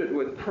 loaded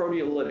with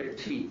proteolytic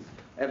teeth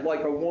at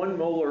like a 1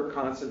 molar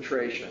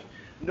concentration.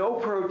 No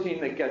protein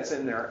that gets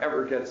in there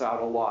ever gets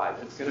out alive.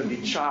 It's going to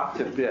be chopped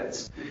to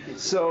bits.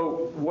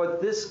 So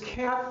what this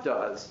cap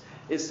does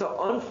is to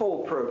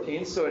unfold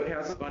proteins, so it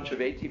has a bunch of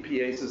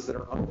ATPases that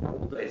are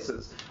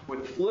unfoldases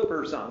with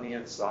flippers on the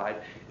inside.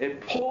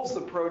 It pulls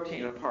the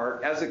protein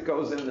apart as it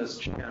goes in this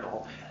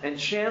channel and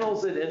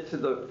channels it into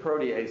the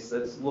protease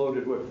that's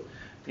loaded with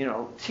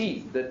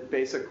teeth that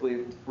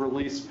basically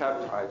release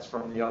peptides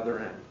from the other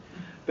end.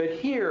 But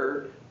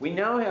here, we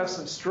now have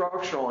some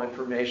structural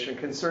information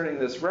concerning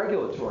this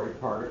regulatory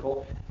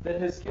particle that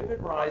has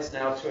given rise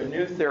now to a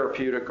new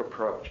therapeutic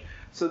approach.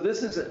 So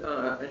this is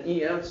an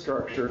EM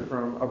structure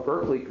from a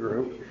Berkeley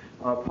group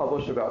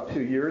published about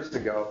 2 years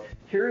ago.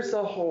 Here's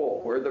the hole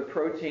where the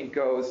protein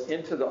goes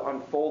into the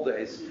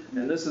unfoldase,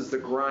 and this is the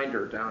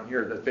grinder down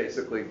here that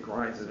basically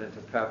grinds it into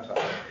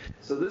peptide.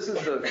 So this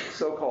is the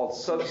so-called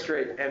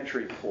substrate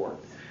entry port.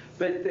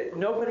 But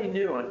nobody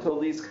knew until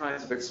these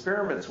kinds of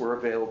experiments were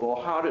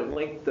available how to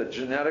link the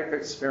genetic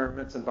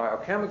experiments and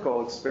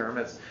biochemical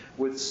experiments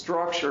with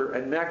structure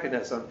and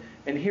mechanism.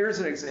 And here's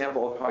an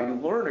example of how you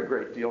learn a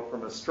great deal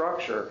from a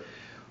structure.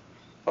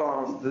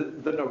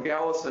 the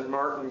Nogales and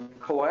Martin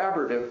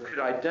collaborative could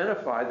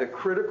identify the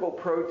critical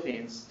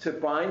proteins to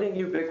binding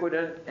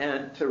ubiquitin,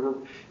 and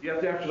you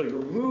have to actually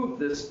remove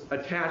this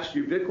attached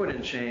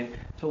ubiquitin chain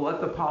to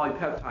let the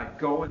polypeptide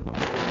go in the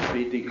hole and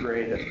be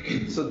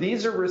degraded. So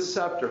these are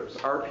receptors,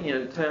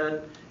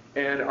 RPN10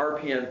 and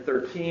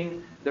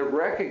RPN13, that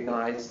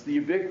recognize the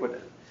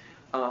ubiquitin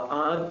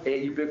on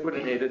a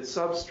ubiquitinated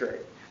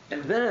substrate.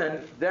 And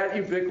then that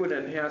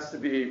ubiquitin has to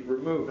be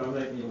removed. I'm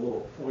making a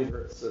little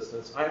pointer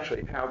assistance. I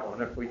actually have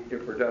one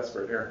if we're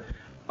desperate here.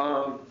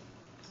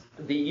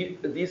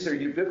 These are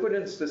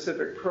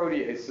ubiquitin-specific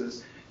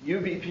proteases,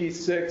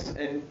 UBP6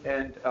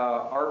 and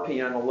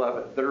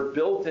RPN11, that are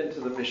built into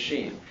the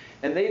machine.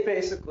 And they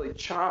basically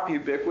chop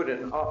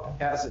ubiquitin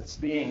up as it's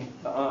being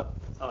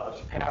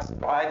passed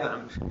by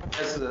them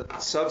as the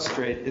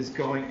substrate is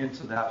going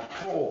into that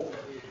hole.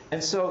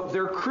 And so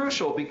they're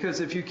crucial because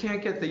if you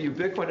can't get the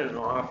ubiquitin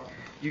off,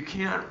 you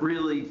can't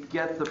really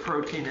get the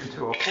protein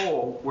into a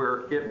hole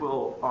where it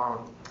will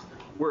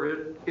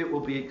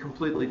be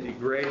completely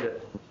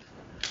degraded.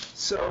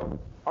 So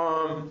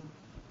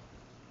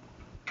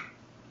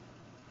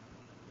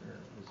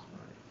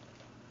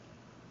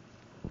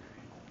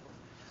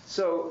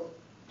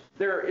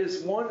there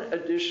is one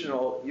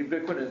additional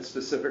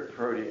ubiquitin-specific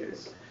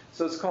protease.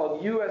 So it's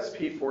called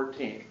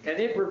USP14, and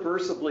it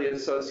reversibly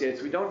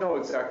associates, we don't know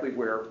exactly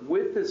where,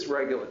 with this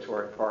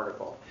regulatory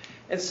particle.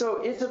 And so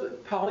it's a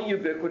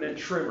polyubiquitin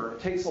trimmer. It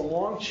takes a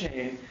long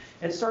chain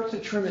and starts to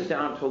trim it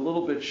down to a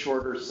little bit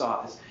shorter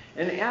size.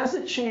 And as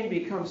the chain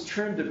becomes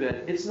trimmed a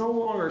bit, it's no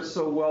longer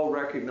so well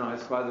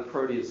recognized by the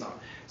proteasome.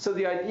 So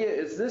the idea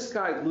is this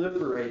guy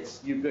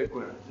liberates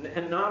ubiquitin.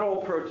 And not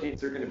all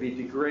proteins are going to be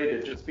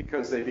degraded just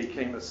because they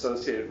became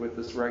associated with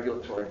this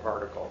regulatory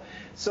particle.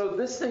 So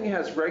this thing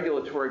has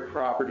regulatory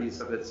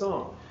properties of its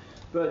own.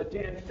 But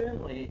Dan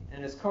Finley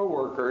and his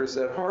coworkers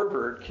at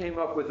Harvard came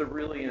up with a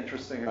really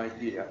interesting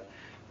idea.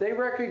 They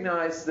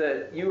recognized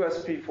that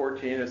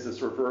USP14 is this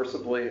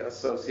reversibly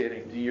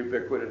associating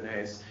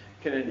deubiquitinase,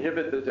 can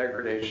inhibit the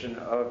degradation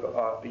of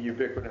the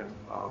ubiquitin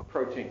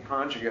protein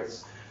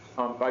conjugates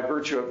by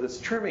virtue of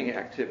this trimming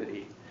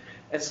activity.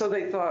 And so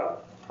they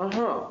thought,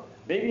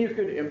 maybe you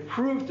could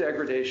improve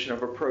degradation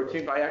of a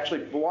protein by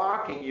actually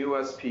blocking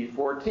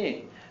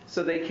USP14.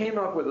 So they came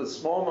up with a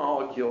small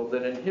molecule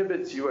that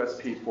inhibits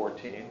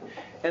USP14,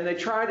 and they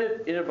tried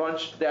it in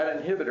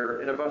that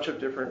inhibitor in a bunch of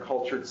different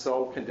cultured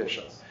cell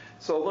conditions.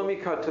 So let me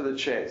cut to the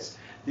chase.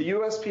 The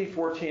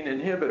USP14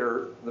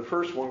 inhibitor, the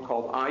first one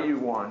called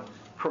IU1,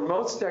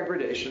 promotes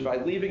degradation by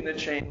leaving the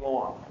chain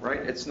long, right?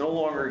 It's no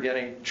longer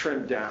getting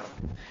trimmed down.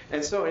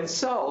 And so in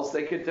cells,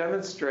 they could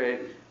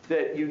demonstrate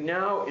that you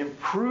now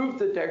improve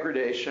the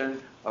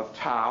degradation of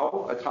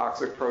tau, a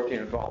toxic protein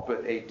involved with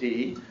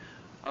AD,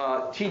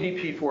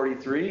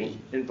 TDP43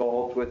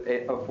 involved with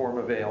a form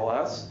of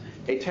ALS,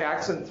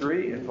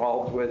 ataxin-3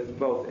 involved with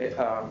both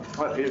a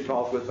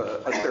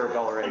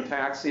cerebellar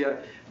ataxia,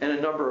 and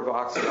a number of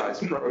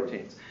oxidized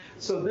proteins.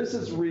 So this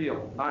is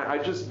real. I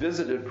just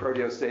visited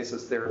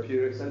Proteostasis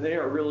Therapeutics, and they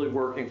are really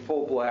working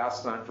full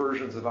blast on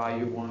versions of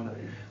IU1 that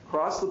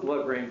cross the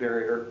blood-brain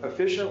barrier,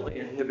 efficiently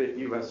inhibit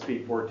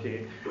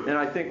USP14, and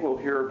I think we'll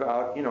hear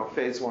about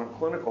phase 1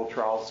 clinical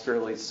trials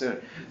fairly soon.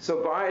 So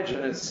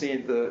Biogen has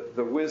seen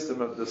the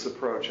wisdom of this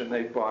approach, and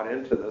they've bought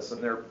into this,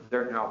 and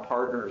they're now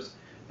partners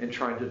in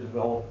trying to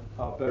develop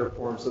better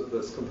forms of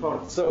this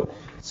component. So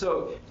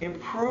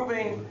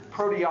improving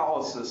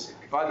proteolysis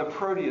by the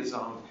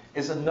proteasome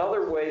is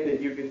another way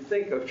that you can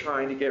think of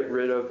trying to get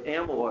rid of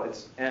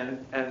amyloids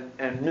and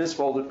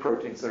misfolded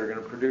proteins that are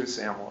going to produce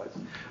amyloids.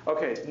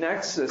 Okay,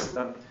 next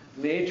system,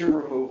 major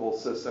removal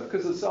system,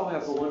 because the cell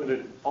has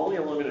only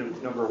a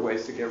limited number of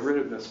ways to get rid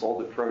of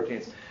misfolded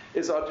proteins,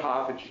 is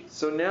autophagy.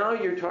 So now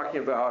you're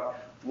talking about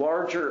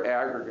larger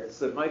aggregates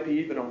that might be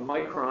even a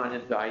micron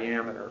in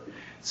diameter.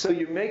 So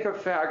you make a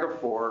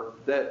phagophore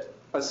that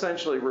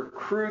essentially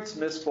recruits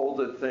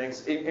misfolded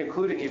things,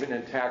 including even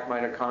intact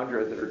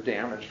mitochondria that are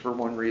damaged for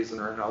one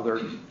reason or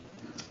another.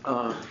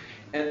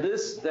 And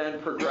this then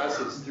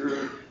progresses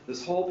through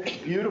this whole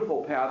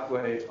beautiful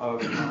pathway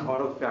of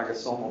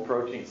autophagosomal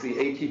proteins, the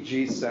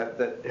ATG set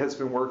that has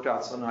been worked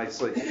out so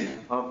nicely,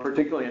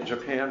 particularly in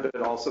Japan,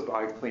 but also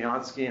by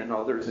Kliansky and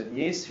others in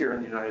yeast here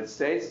in the United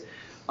States,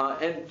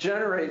 and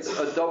generates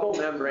a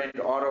double-membraned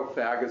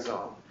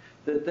autophagosome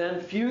that then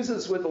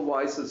fuses with the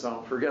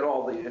lysosome. Forget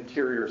all the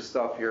interior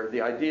stuff here.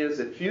 The idea is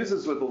it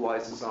fuses with the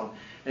lysosome,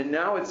 and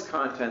now its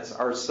contents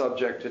are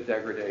subject to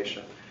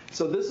degradation.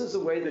 So this is a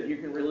way that you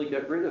can really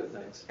get rid of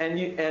things. And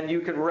you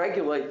can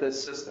regulate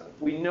this system.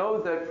 We know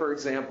that, for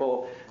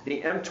example,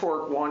 the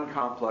mTORC1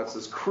 complex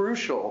is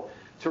crucial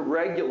to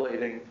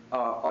regulating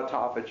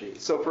autophagy.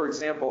 So for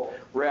example,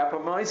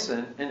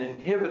 rapamycin, an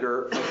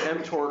inhibitor of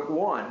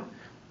mTORC1,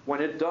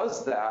 when it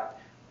does that,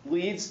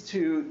 leads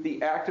to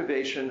the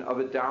activation of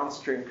a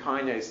downstream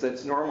kinase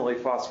that's normally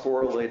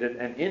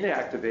phosphorylated and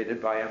inactivated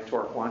by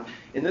mTORC1,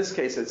 In this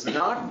case, it's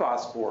not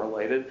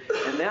phosphorylated,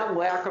 and that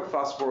lack of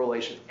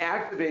phosphorylation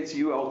activates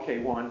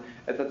ULK1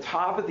 at the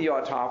top of the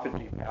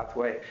autophagy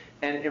pathway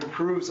and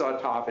improves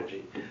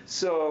autophagy.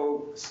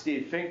 So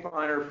Steve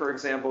Finkbeiner, for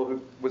example,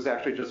 who was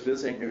actually just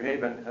visiting New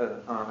Haven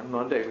on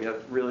Monday, we had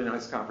a really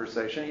nice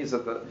conversation. He's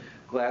at the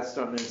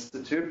Gladstone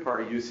Institute,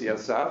 part of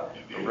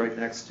UCSF, right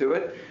next to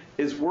it,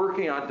 is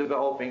working on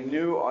developing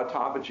new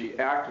autophagy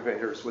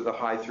activators with a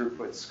high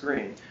throughput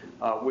screen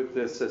with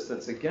the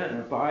assistance, again,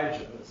 of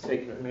Biogen, that's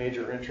taken a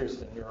major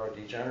interest in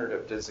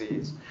neurodegenerative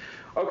disease.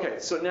 Okay,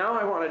 so now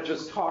I want to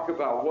just talk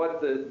about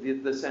what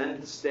this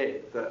end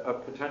state, a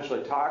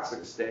potentially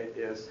toxic state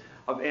is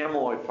of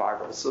amyloid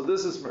fibrils. So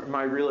this is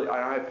my really,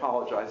 I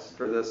apologize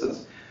for this,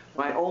 is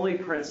my only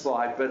print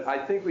slide, but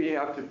I think we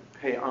have to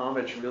pay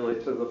homage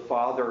really to the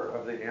father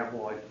of the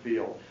amyloid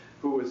field,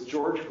 who was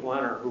George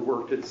Glenner, who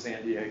worked at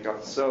San Diego.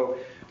 So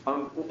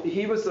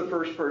he was the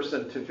first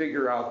person to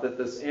figure out that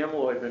this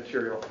amyloid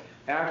material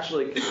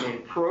actually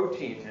contained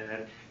protein in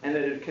it, and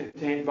that it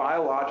contained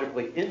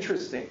biologically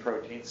interesting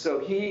protein. So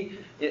he,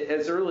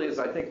 as early as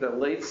I think the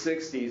late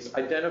 60s,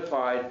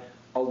 identified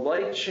a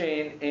light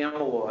chain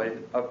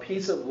amyloid, a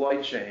piece of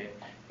light chain,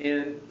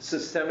 in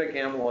systemic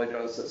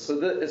amyloidosis. So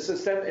the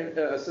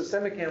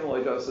systemic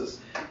amyloidosis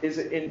is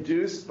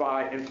induced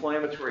by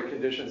inflammatory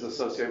conditions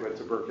associated with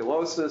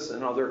tuberculosis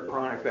and other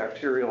chronic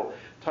bacterial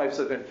types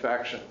of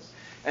infections.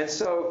 And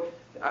so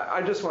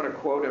I just want to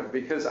quote him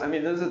because, I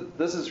mean,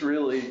 this is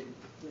really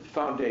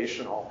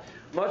foundational.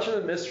 Much of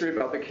the mystery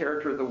about the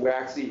character of the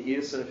waxy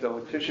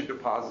eosinophilic tissue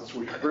deposits,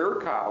 which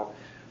Virchow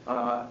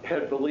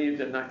had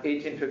believed in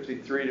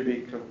 1853 to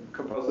be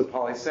composed of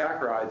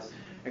polysaccharides,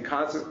 and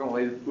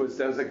consequently was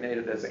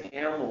designated as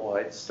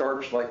amyloid,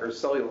 starch-like or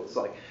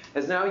cellulose-like,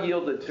 has now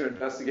yielded to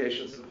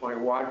investigations employing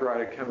a wide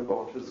variety of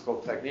chemical and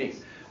physical techniques.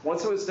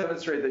 Once it was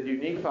demonstrated that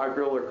unique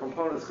fibrillar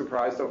components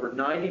comprised over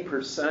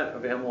 90%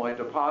 of amyloid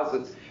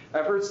deposits,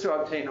 efforts to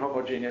obtain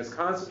homogeneous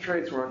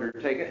concentrates were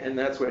undertaken, and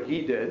that's what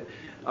he did.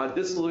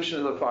 Dissolution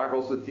of the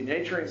fibrils with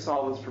denaturing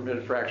solvents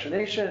permitted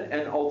fractionation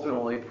and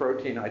ultimately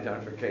protein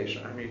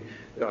identification,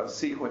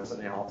 sequence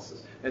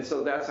analysis. And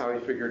so that's how he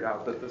figured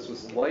out that this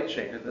was light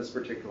chain in this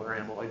particular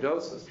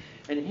amyloidosis.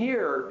 And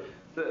here,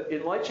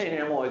 in light chain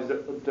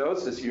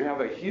amyloidosis, you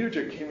have a huge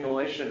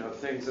accumulation of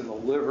things in the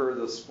liver,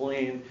 the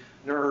spleen,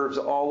 nerves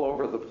all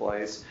over the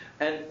place.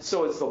 And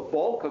so it's the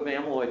bulk of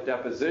amyloid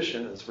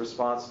deposition that's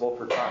responsible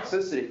for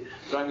toxicity.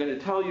 But I'm going to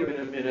tell you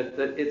in a minute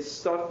that it's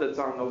stuff that's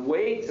on the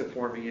way to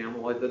forming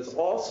amyloid that's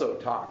also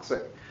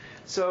toxic.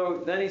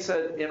 So then he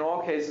said, in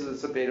all cases,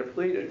 it's a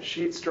beta-pleated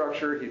sheet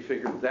structure. He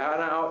figured that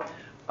out.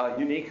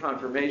 Unique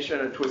conformation,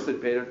 a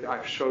twisted beta.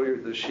 I'll show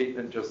you the sheet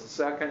in just a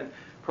second.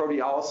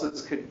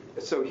 Proteolysis could,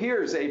 so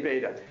here's A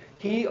beta.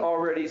 He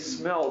already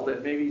smelled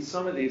that maybe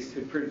some of these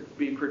could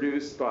be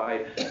produced by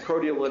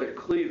proteolytic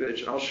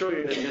cleavage. And I'll show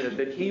you in a minute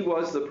that he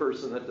was the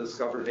person that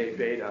discovered A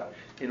beta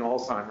in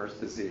Alzheimer's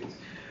disease.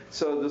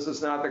 So this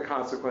is not the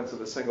consequence of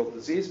a single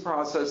disease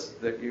process,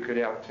 that you could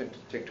have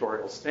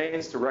tinctorial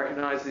stains to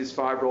recognize these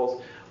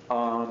fibrils.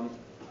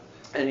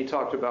 And he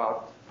talked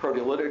about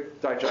proteolytic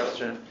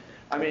digestion.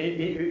 I mean,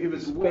 he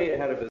was way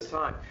ahead of his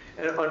time.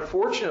 And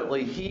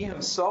unfortunately, he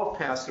himself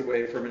passed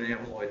away from an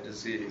amyloid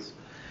disease.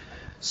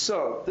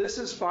 So this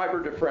is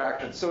fiber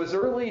diffraction. So as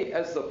early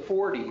as the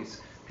 40s,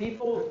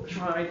 people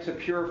trying to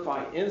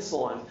purify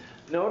insulin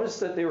noticed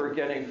that they were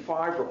getting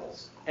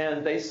fibrils.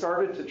 And they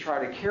started to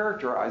try to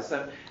characterize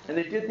them. And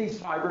they did these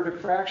fiber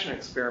diffraction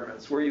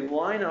experiments where you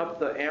line up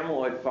the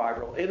amyloid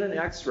fibril in an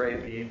X-ray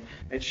beam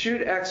and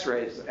shoot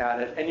X-rays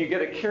at it, and you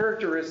get a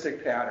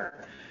characteristic pattern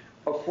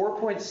of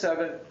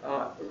 4.7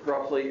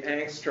 roughly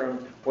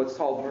angstrom, what's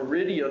called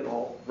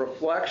meridional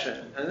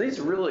reflection. And these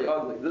are really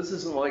ugly. This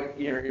isn't like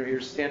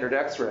your standard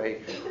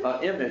X-ray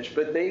image,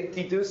 but they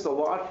deduced a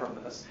lot from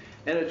this.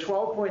 And a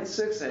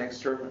 12.6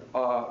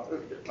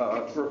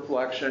 angstrom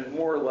reflection,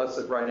 more or less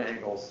at right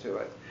angles to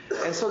it.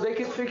 And so they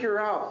could figure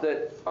out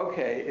that,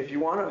 okay, if you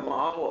want to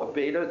model a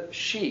beta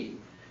sheet,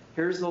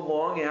 here's the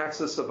long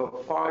axis of a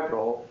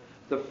fibril.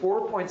 The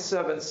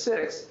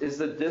 4.76 is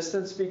the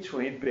distance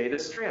between beta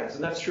strands,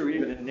 and that's true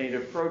even in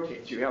native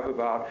proteins. You have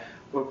about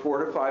a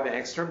 4 to 5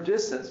 angstrom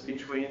distance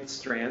between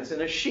strands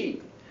in a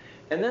sheet.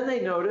 And then they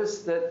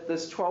noticed that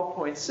this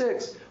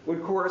 12.6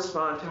 would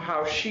correspond to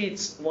how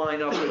sheets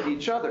line up with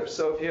each other.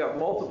 So if you have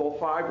multiple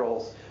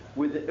fibrils,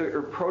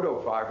 or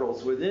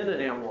protofibrils within an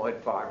amyloid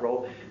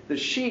fibril, the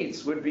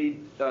sheets would be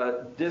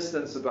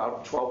distance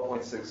about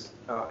 12.6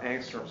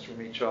 angstroms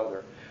from each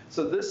other.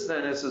 So this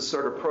then is a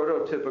sort of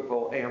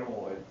prototypical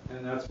amyloid,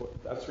 and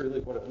that's really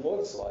what it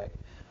looks like.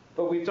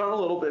 But we've done a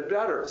little bit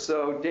better.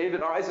 So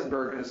David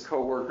Eisenberg and his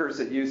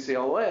co-workers at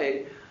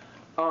UCLA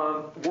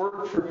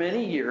worked for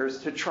many years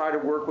to try to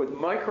work with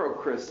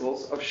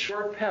microcrystals of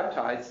short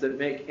peptides that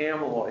make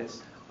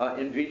amyloids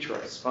in vitro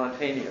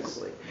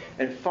spontaneously,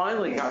 and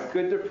finally got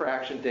good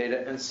diffraction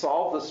data and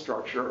solved the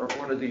structure of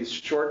one of these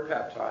short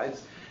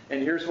peptides.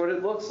 And here's what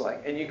it looks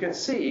like. And you can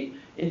see,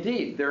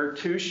 indeed, there are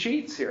two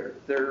sheets here.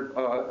 They're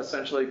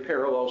essentially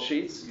parallel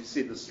sheets. You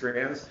see the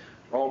strands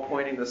all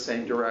pointing the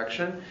same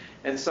direction,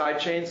 and side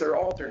chains are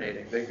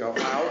alternating. They go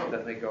out,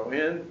 then they go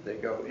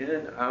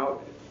in,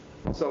 out,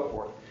 and so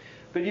forth.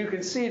 But you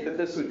can see that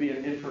this would be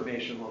an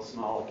informationless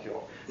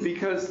molecule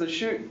because the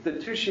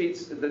two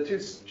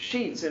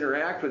sheets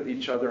interact with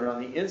each other on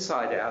the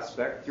inside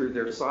aspect through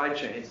their side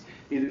chains,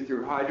 either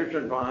through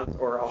hydrogen bonds,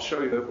 or I'll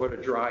show you what a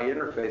dry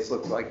interface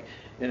looks like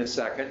in a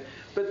second.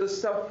 But the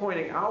stuff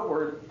pointing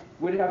outward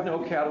would have no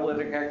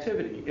catalytic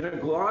activity. In a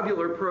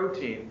globular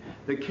protein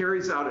that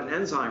carries out an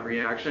enzyme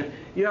reaction,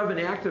 you have an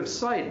active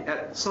site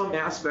at some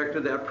aspect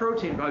of that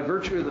protein by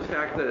virtue of the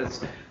fact that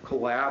it's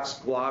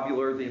collapsed,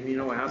 globular, the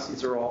amino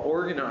acids are all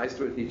organized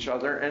with each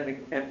other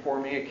and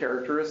forming a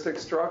characteristic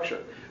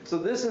structure. So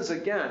this is,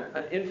 again,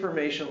 an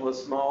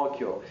informationless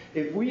molecule.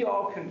 If we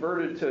all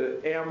converted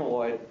to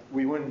amyloid,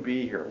 we wouldn't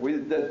be here.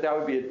 That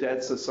would be a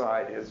dead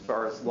society as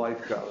far as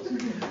life goes.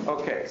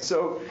 Okay,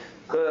 so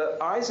the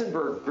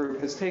Eisenberg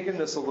group has taken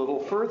this a little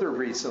further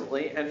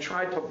recently and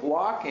tried to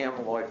block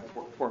amyloid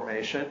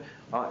formation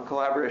in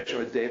collaboration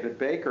with David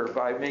Baker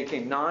by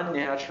making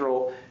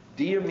non-natural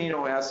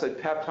D-amino acid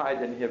peptide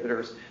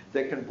inhibitors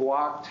that can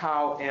block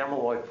tau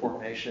amyloid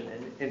formation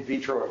in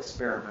vitro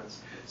experiments.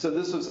 So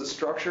this was a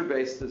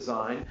structure-based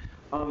design.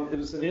 It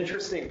was an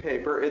interesting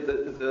paper.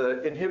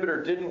 The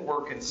inhibitor didn't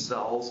work in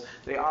cells.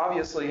 They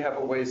obviously have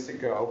a ways to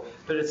go,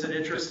 but it's an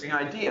interesting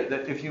idea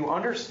that if you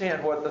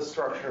understand what the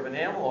structure of an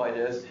amyloid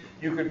is,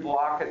 you could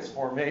block its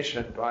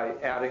formation by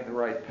adding the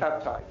right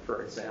peptide,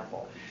 for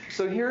example.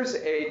 So here's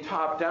a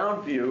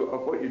top-down view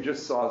of what you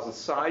just saw as a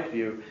side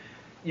view.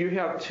 You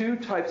have two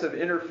types of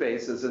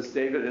interfaces, as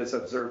David has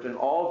observed in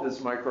all of his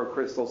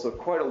microcrystals of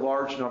quite a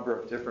large number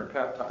of different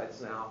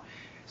peptides now.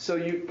 So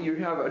you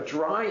have a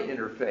dry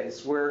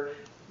interface where,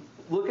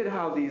 look at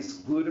how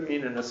these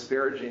glutamine and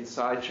asparagine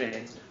side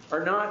chains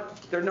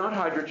they're not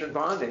hydrogen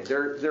bonding.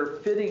 They're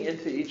fitting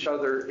into each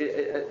other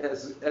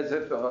as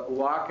if a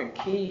lock and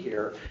key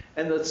here.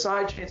 And the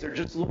side chains are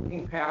just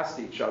looking past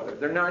each other.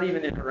 They're not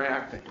even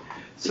interacting.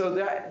 So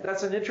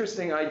that's an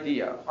interesting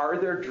idea. Are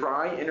there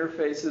dry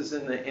interfaces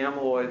in the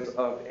amyloids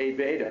of A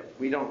beta?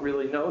 We don't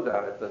really know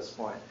that at this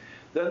point.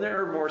 Then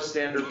there are more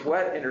standard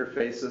wet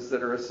interfaces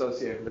that are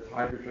associated with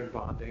hydrogen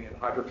bonding and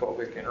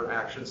hydrophobic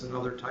interactions and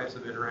other types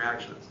of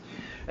interactions.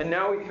 And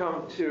now we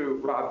come to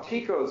Rob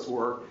Tico's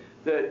work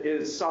that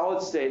is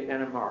solid-state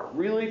NMR,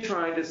 really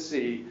trying to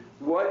see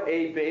what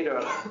A beta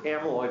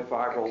amyloid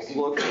fibrils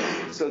look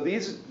like. So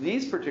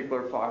these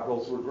particular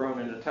fibrils were grown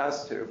in a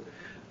test tube,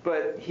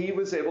 but he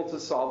was able to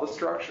solve the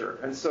structure.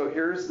 And so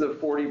here's the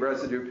 40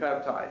 residue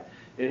peptide.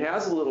 It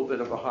has a little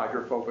bit of a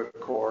hydrophobic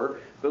core,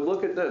 but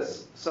look at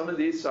this. Some of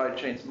these side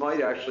chains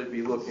might actually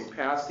be looking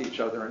past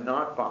each other and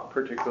not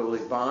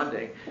particularly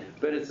bonding,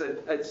 but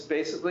it's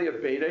basically a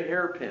beta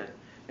hairpin.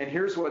 And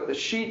here's what the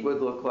sheet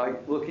would look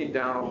like looking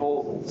down a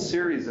whole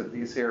series of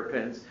these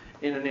hairpins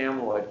in an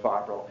amyloid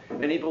fibril.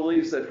 And he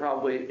believes that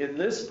probably in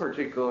this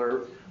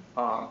particular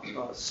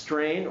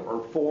strain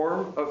or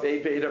form of A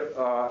beta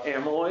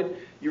amyloid,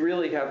 you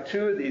really have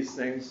two of these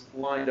things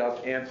lined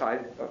up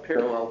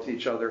parallel to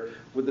each other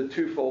with the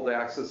twofold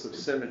axis of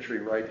symmetry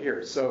right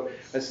here. So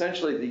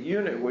essentially the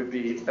unit would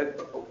be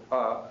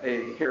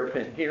a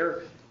hairpin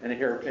here and a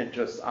hairpin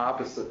just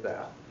opposite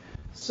that.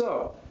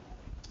 So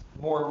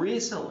more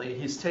recently,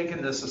 he's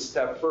taken this a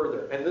step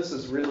further, and this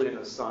is really an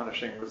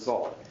astonishing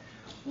result.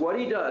 What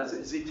he does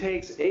is he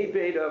takes A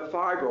beta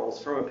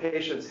fibrils from a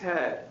patient's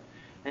head,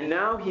 and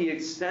now he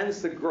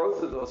extends the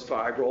growth of those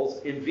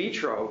fibrils in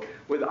vitro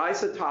with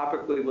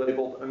isotopically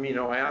labeled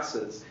amino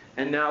acids,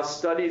 and now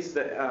studies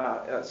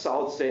the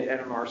solid-state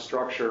NMR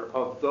structure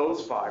of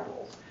those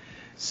fibrils.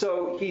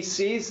 So he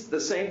sees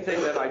the same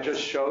thing that I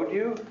just showed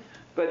you,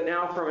 but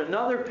now from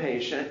another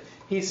patient,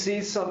 he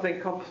sees something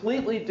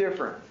completely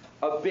different.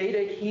 A beta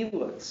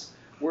helix,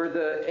 where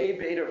the A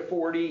beta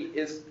 40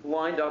 is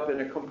lined up in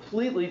a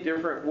completely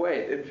different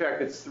way. In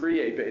fact, it's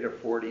 3 A beta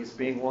 40s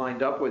being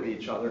lined up with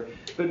each other,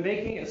 but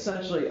making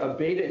essentially a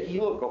beta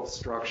helical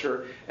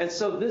structure. And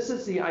so this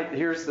is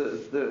here's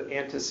the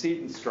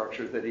antecedent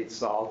structure that he'd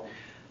solved.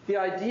 The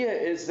idea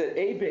is that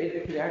A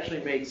beta could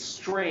actually make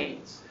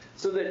strains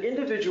so that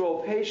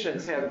individual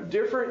patients have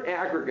different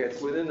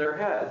aggregates within their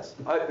heads,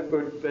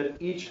 but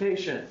each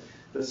patient,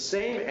 the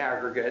same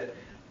aggregate,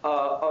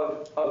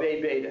 of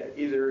A beta,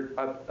 either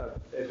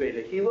a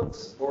beta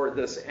helix or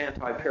this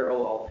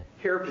anti-parallel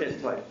hairpin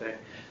type thing.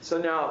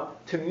 So now,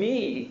 to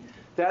me,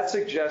 that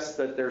suggests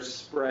that there's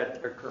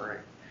spread occurring,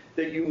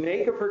 that you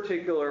make a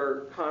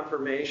particular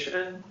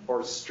conformation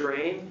or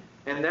strain,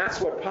 and that's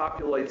what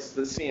populates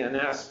the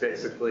CNS,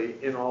 basically,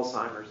 in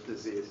Alzheimer's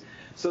disease.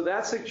 So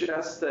that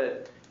suggests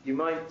that you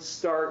might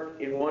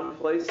start in one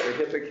place, the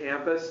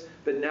hippocampus,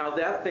 but now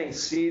that thing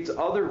seeds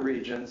other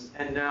regions,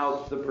 and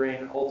now the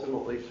brain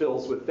ultimately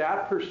fills with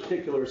that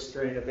particular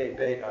strain of A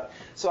beta.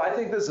 So I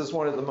think this is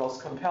one of the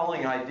most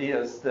compelling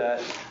ideas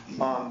that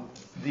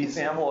these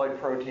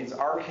amyloid proteins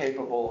are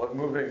capable of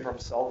moving from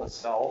cell to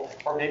cell,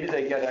 or maybe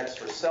they get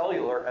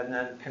extracellular and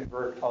then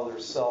convert other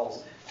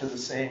cells to the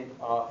same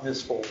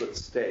misfolded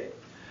state.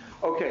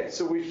 Okay,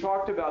 so we've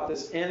talked about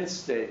this end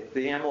state,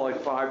 the amyloid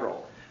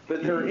fibril,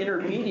 but there are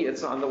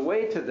intermediates on the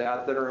way to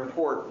that that are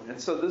important. And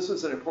so this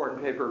was an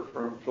important paper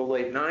from the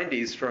late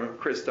 90s from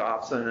Chris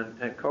Dobson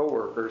and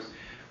coworkers,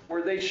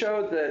 where they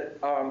showed that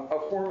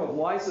a form of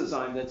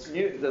lysozyme that's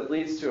mutant that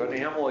leads to an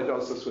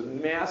amyloidosis with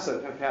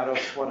massive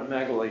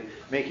hepatosplenomegaly,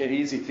 making it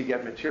easy to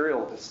get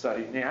material to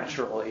study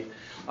naturally,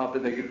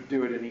 but they could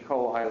do it in E.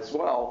 coli as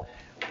well,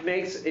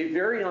 makes a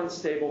very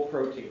unstable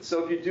protein.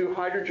 So if you do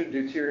hydrogen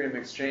deuterium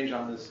exchange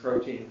on this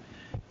protein,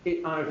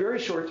 on a very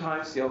short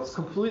time scale, it's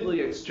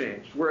completely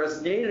exchanged,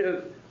 whereas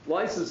native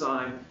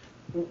lysozyme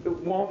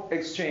won't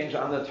exchange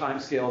on the time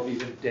scale of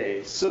even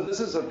days. So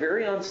this is a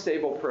very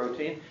unstable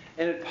protein,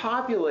 and it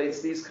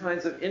populates these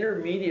kinds of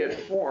intermediate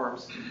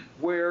forms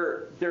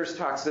where there's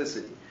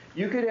toxicity.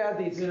 You could add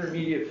these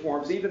intermediate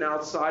forms even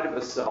outside of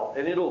a cell,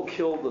 and it'll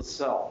kill the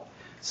cell.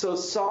 So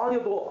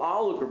soluble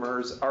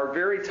oligomers are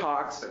very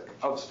toxic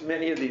of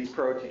many of these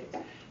proteins,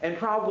 and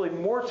probably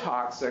more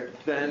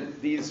toxic than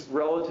these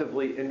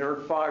relatively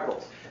inert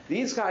fibrils.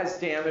 These guys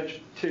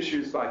damage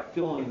tissues by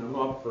filling them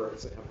up, for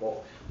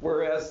example,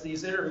 whereas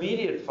these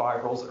intermediate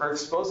fibrils are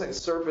exposing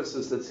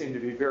surfaces that seem to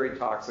be very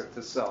toxic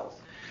to cells.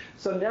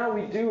 So now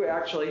we do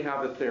actually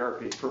have a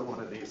therapy for one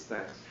of these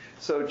things.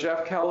 So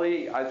Jeff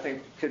Kelly, I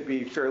think, could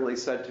be fairly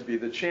said to be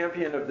the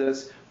champion of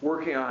this,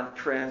 working on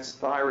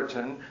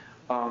transthyretin,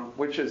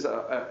 which is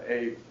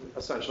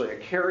essentially a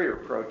carrier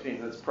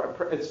protein.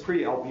 It's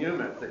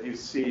pre-albumin that you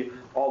see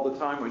all the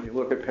time when you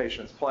look at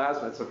patients'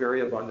 plasma. It's a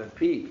very abundant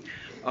peak.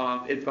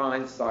 It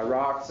binds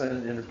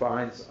thyroxine, and it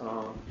binds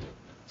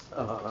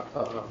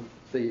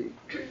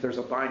there's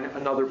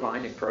another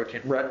binding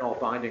protein, retinol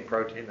binding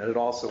protein, that it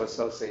also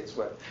associates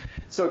with.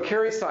 So it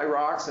carries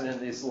thyroxine in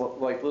these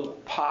like little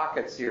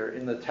pockets here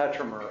in the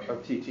tetramer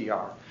of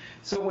TTR.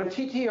 So when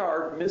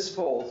TTR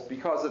misfolds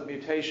because of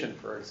mutation,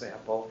 for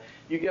example,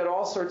 you get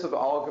all sorts of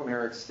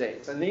oligomeric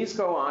states. And these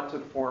go on to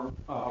form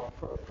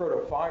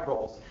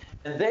protofibrils.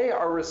 And they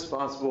are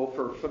responsible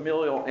for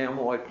familial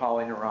amyloid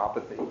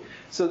polyneuropathy.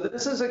 So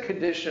this is a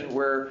condition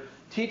where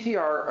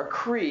TTR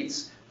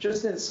accretes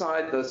just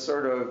inside the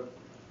sort of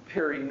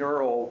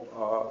perineural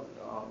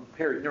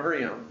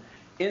perineurum,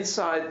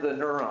 inside the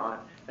neuron,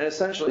 and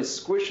essentially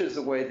squishes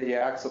away the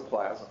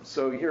axoplasm.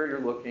 So here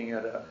you're looking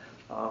at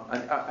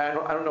I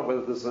don't know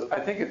whether this is,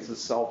 I think it's a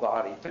cell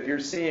body, but you're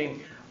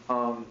seeing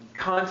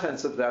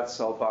contents of that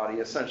cell body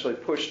essentially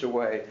pushed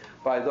away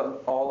by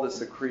all this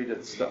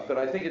accreted stuff. But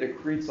I think it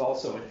accretes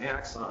also in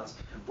axons,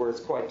 where it's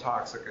quite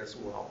toxic as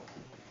well.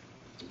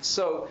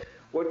 So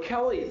what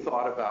Kelly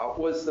thought about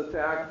was the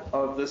fact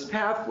of this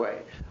pathway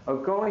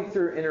of going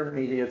through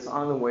intermediates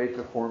on the way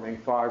to forming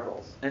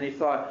fibrils. And he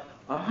thought,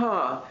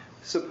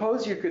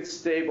 suppose you could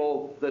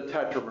stabilize the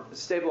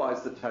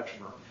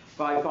tetramer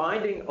by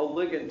binding a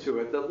ligand to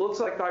it that looks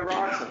like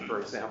thyroxine,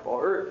 for example,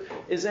 or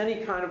is any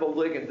kind of a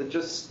ligand that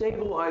just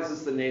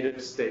stabilizes the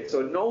native state. So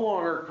it no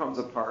longer comes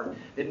apart.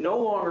 It no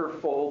longer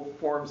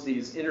forms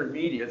these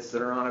intermediates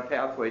that are on a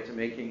pathway to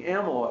making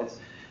amyloids.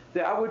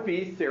 That would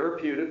be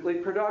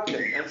therapeutically productive.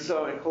 And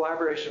so in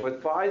collaboration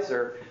with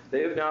Pfizer,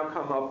 they have now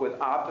come up with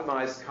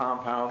optimized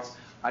compounds.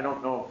 I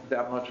don't know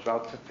that much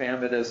about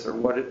tafamidis or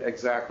what it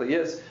exactly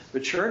is,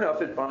 but sure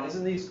enough, it binds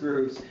in these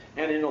groups.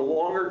 And in a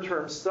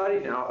longer-term study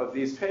now of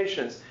these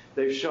patients,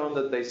 they've shown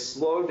that they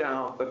slow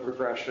down the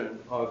progression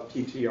of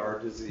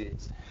TTR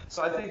disease.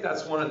 So I think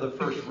that's one of the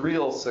first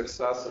real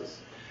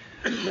successes.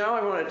 Now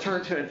I want to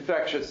turn to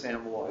infectious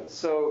amyloid.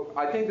 So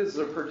I think this is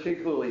a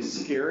particularly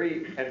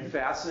scary and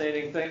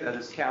fascinating thing that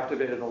has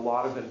captivated a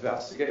lot of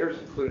investigators,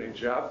 including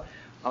Jeff.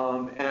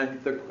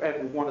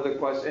 And one of the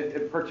questions,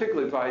 and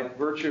particularly by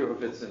virtue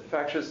of its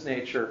infectious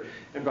nature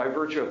and by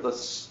virtue of the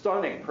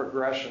stunning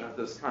progression of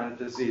this kind of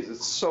disease,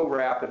 it's so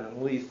rapid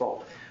and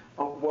lethal.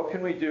 What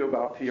can we do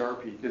about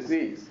PRP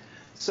disease?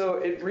 So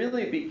it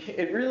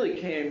really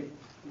came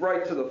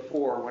right to the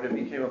fore when it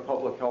became a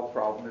public health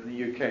problem in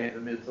the UK in the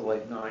mid to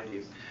late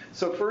 90s.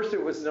 So first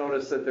it was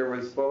noticed that there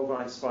was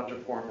bovine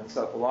spongiform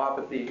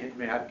encephalopathy in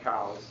mad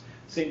cows,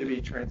 seemed to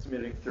be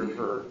transmitting through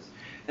herds.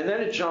 And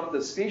then it jumped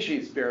the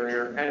species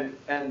barrier,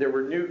 and there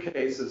were new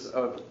cases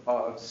of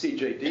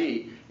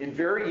CJD in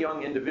very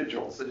young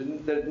individuals that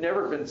had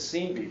never been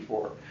seen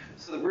before.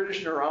 So the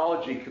British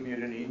neurology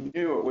community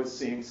knew it was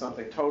seeing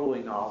something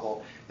totally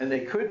novel, and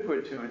they could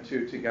put two and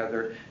two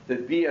together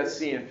that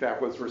BSC, in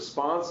fact, was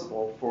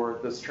responsible for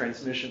this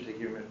transmission to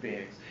human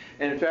beings.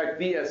 And in fact,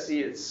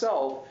 BSC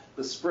itself,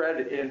 the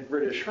spread in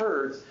British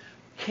herds,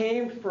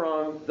 came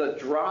from the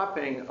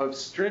dropping of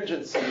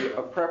stringency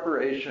of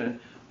preparation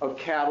of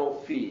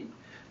cattle feed.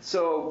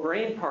 So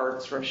brain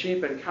parts from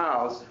sheep and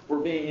cows were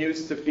being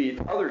used to feed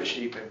other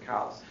sheep and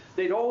cows.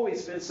 They'd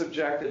always been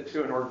subjected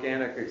to an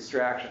organic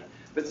extraction,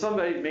 but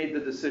somebody made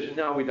the decision,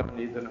 no, we don't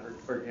need an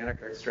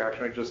organic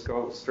extraction. We just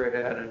go straight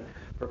ahead and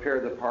prepare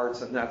the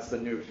parts, and that's the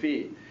new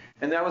feed.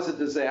 And that was a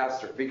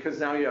disaster,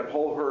 because now you have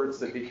whole herds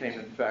that became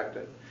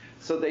infected.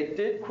 So they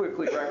did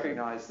quickly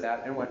recognize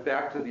that and went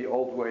back to the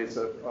old ways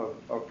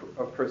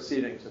of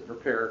proceeding to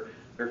prepare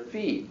their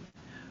feed.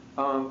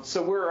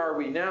 So where are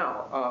we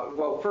now?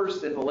 Well,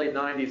 first, in the late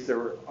 90s, there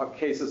were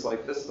cases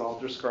like this that I'll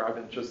describe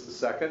in just a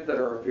second that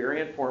are a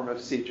variant form of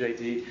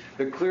CJD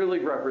that clearly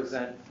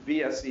represent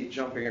VSE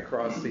jumping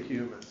across to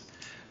humans.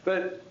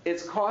 But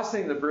it's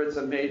costing the Brits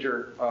a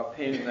major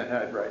pain in the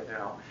head right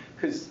now,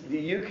 because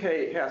the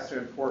UK has to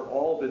import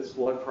all of its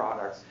blood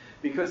products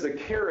because the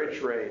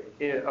carriage rate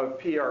of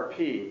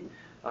PRP,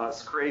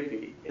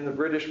 scrapie, in the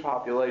British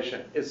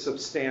population is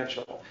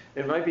substantial.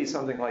 It might be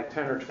something like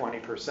 10 or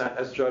 20%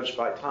 as judged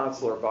by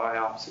tonsillar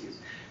biopsies.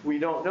 We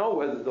don't know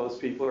whether those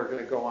people are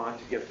going to go on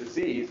to get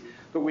disease,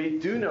 but we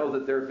do know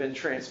that there have been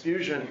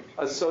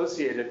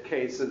transfusion-associated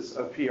cases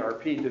of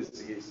PRP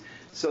disease.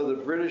 So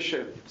the British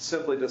have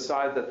simply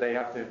decided that they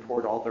have to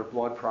import all their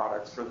blood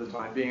products for the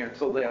time being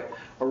until they have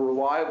a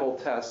reliable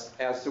test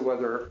as to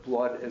whether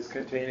blood is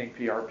containing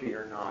PRP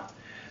or not.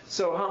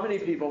 So how many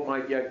people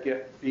might yet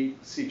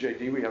beat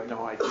CJD? We have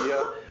no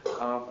idea.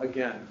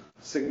 Again,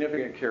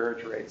 significant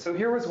carriage rate. So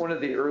here was one of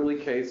the early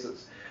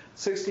cases.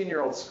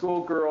 16-year-old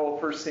schoolgirl,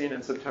 first seen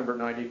in September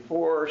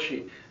 94.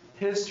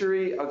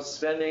 History of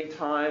spending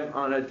time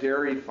on a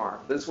dairy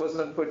farm. This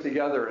wasn't put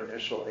together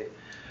initially.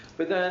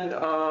 But then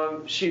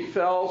she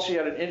fell, she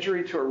had an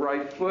injury to her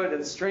right foot,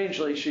 and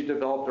strangely, she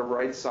developed a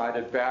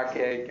right-sided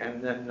backache,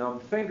 and then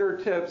numb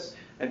fingertips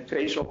and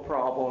facial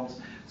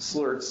problems,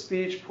 slurred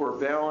speech, poor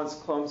balance,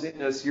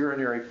 clumsiness,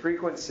 urinary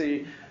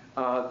frequency.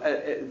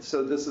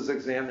 So this is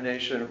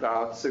examination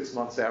about 6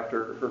 months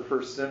after her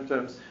first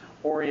symptoms,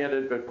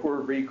 oriented but poor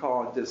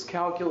recall and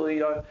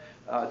dyscalculia,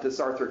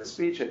 dysarthric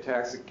speech,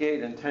 ataxic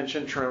gait,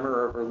 intention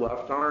tremor of her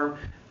left arm,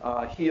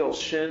 heel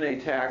shin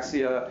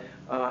ataxia,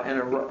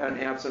 and an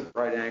absent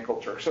right ankle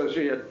jerk. So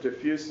she had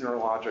diffuse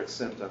neurologic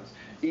symptoms.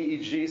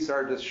 EEG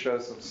started to show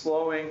some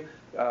slowing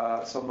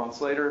some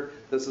months later.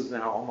 This is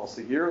now almost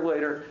a year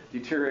later.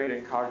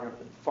 Deteriorating cognitive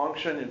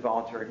function,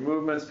 involuntary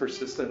movements,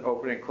 persistent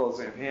opening and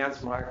closing of hands,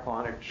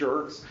 myoclonic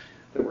jerks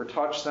that were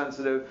touch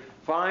sensitive.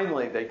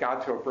 Finally, they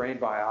got to a brain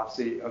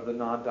biopsy of the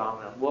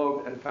non-dominant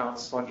lobe and found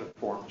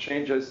spongiform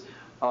changes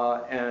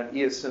and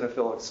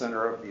eosinophilic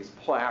center of these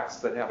plaques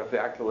that had a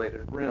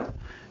vacuolated rim.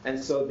 And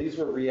so these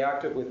were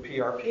reactive with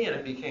PRP, and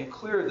it became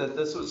clear that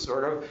this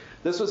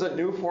was a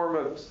new form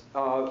of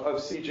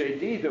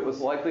CJD that was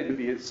likely to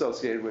be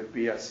associated with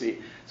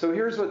BSE. So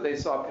here's what they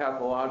saw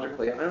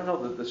pathologically. I don't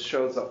know that this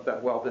shows up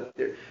that well, but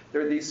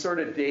they're these sort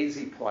of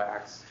daisy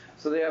plaques.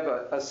 So they have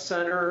a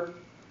center,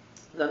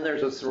 then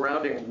there's a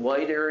surrounding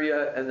light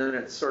area, and then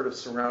it's sort of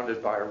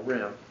surrounded by a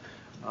rim.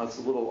 It's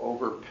a little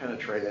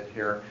over-penetrated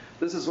here.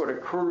 This is what a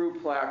Kuru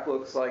plaque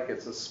looks like.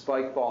 It's a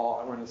spike ball.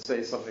 I want to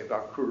say something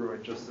about Kuru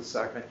in just a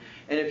second.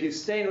 And if you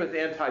stain with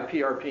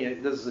anti-PRP,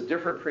 and this is a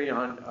different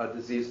prion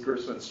disease,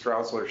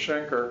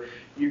 Gerstmann-Straussler-Schenker,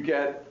 you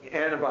get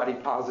antibody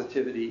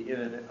positivity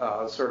in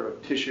a sort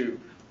of tissue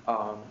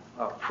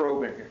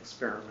probing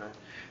experiment.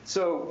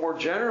 So more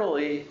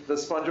generally, the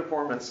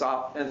spongiform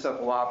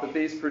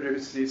encephalopathies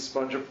produce these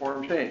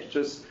spongiform change,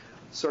 just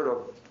sort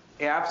of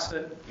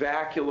absent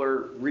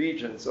vacuolar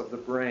regions of the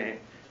brain.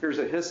 Here's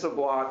a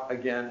histoblot,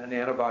 again, an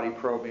antibody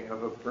probing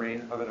of a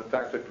brain of an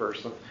affected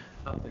person,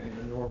 nothing in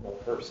a normal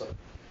person.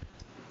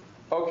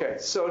 Okay,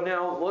 so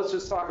now let's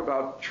just talk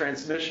about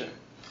transmission.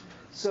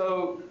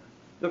 So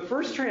the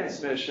first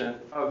transmission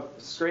of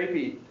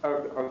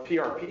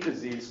PRP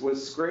disease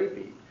was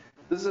scrapie.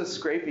 This is a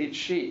scrapied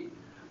sheep.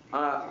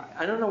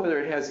 I don't know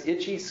whether it has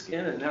itchy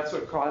skin and that's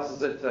what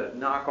causes it to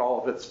knock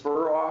all of its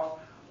fur off.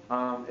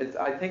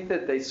 I think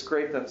that they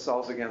scrape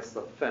themselves against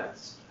the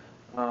fence.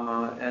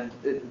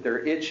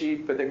 They're itchy,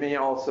 but they may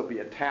also be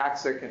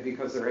ataxic, and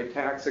because they're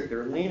ataxic,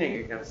 they're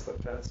leaning against the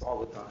fence all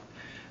the time.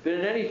 But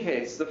in any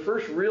case, the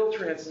first real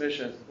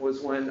transmission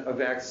was when a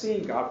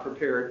vaccine got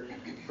prepared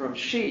from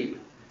sheep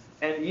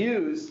and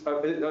used,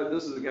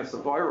 this is against a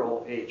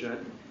viral agent,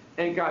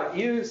 and got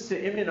used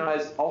to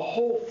immunize a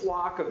whole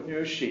flock of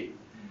new sheep.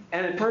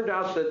 And it turned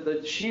out that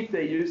the sheep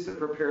they used to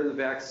prepare the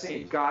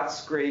vaccine got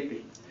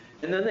scrapie.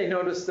 And then they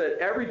noticed that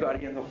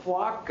everybody in the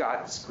flock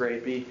got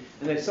scrapie,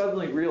 and they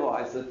suddenly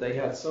realized that they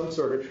had some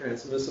sort of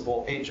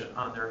transmissible agent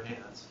on their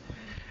hands.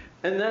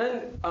 And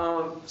then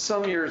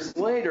some years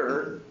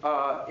later,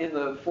 in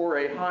the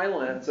Foray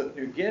Highlands of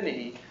New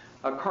Guinea,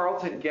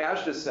 Carlton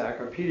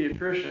Gajdusek, a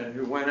pediatrician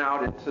who went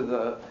out into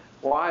the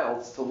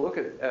wilds to look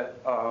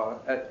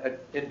at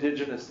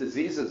indigenous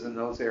diseases in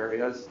those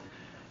areas,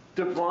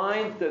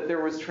 divined that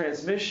there was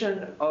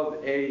transmission of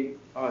a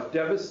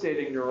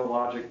devastating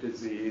neurologic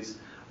disease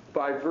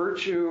by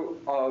virtue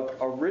of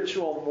a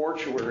ritual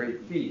mortuary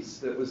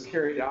feast that was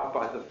carried out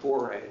by the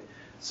Foray.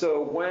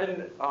 So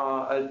when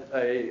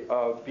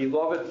a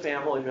beloved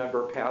family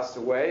member passed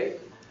away,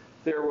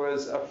 there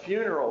was a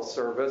funeral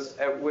service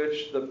at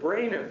which the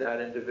brain of that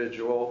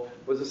individual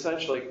was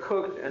essentially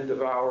cooked and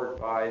devoured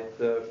by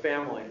the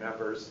family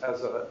members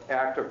as an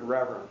act of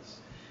reverence.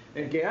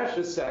 And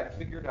Gajdusek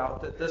figured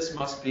out that this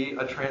must be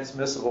a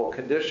transmissible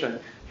condition.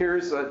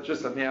 Here's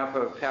just a map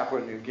of Papua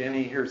New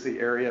Guinea. Here's the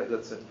area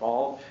that's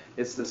involved.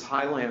 It's this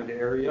highland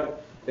area.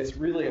 It's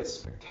really a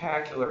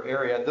spectacular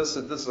area. This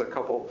is a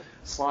couple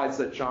slides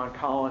that John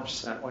Collins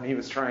sent when he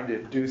was trying to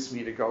induce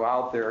me to go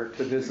out there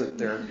to visit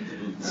their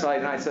site,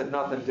 and I said,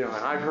 nothing doing.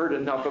 I've heard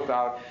enough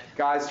about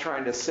guys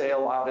trying to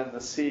sail out in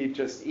the sea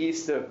just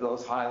east of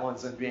those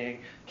highlands and being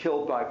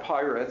killed by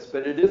pirates,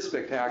 but it is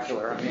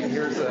spectacular. I mean,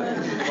 here's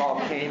a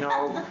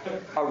volcano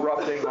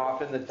erupting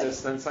off in the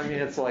distance. I mean,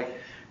 it's like,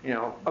 you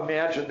know,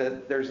 imagine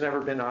that there's never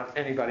been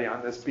anybody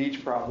on this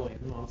beach probably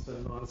in months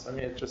and months. I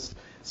mean, it's just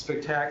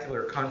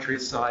spectacular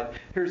countryside.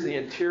 Here's the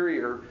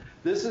interior.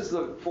 This is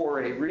the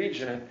 4A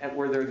region, and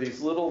where there are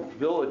these little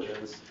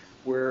villages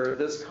where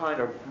this kind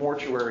of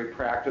mortuary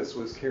practice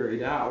was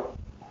carried out.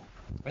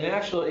 And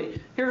actually,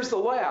 here's the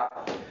lab.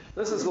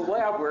 This is the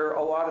lab where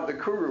a lot of the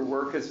Kuru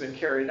work has been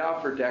carried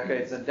out for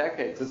decades and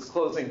decades. It's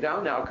closing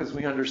down now because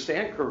we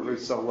understand Kuru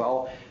so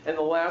well, and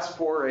the last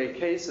 4A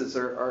cases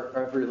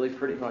are really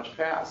pretty much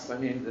passed. I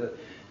mean, the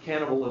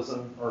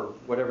cannibalism, or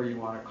whatever you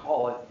want to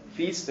call it,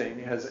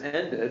 feasting has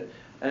ended,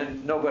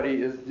 and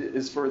nobody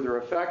is further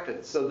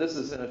affected. So this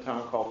is in a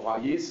town called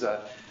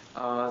Waisa.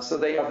 So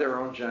they have their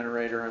own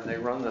generator, and they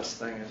run this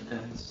thing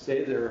and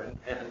stay there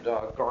and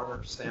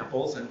garner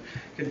samples and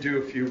can do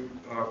a few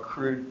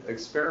crude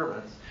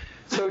experiments.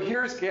 So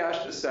here's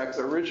Gashdasek's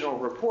original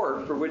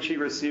report, for which he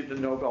received a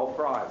Nobel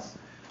Prize.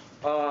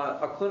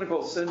 A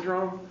clinical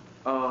syndrome,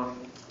 I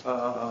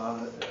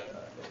can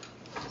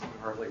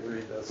hardly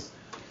read this,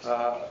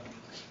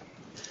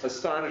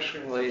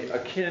 astonishingly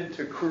akin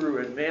to Kuru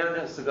in man,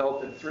 has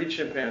developed in 3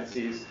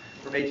 chimpanzees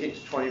from 18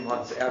 to 20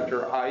 months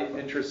after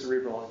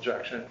intracerebral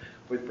injection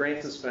with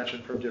brain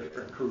suspension from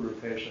different Kuru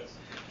patients.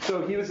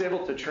 So he was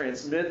able to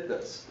transmit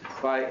this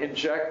by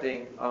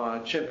injecting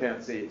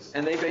chimpanzees,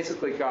 and they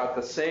basically got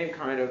the same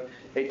kind of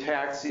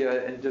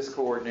ataxia and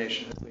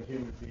discoordination as the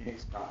human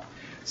beings got.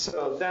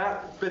 So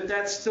but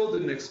that still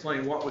didn't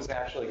explain what was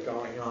actually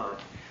going on.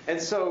 And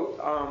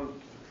so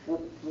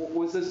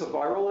was this a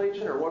viral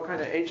agent, or what kind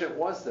of agent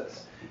was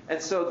this?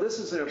 And so this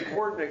is an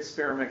important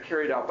experiment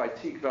carried out by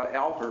Tikva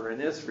Alper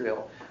in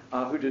Israel,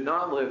 who did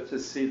not live to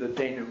see the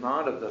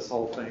denouement of this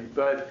whole thing.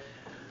 But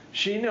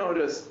she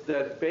noticed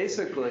that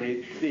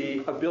basically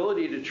the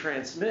ability to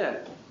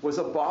transmit was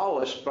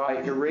abolished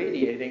by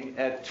irradiating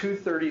at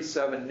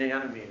 237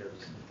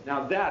 nanometers.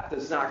 Now that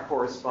does not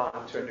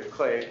correspond to a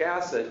nucleic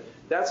acid.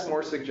 That's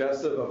more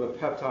suggestive of a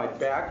peptide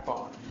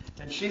backbone.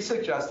 And she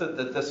suggested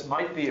that this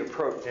might be a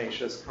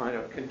proteinaceous kind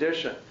of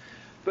condition.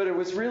 But it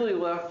was really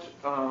left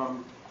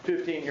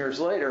 15 years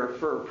later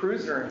for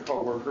Prusner and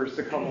coworkers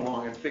to come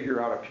along and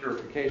figure out a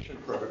purification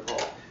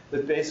protocol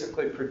that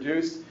basically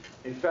produced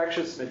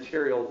infectious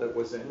material that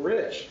was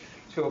enriched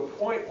to a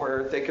point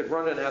where they could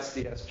run an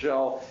SDS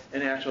gel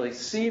and actually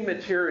see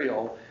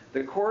material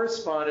that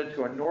corresponded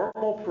to a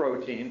normal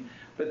protein,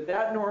 but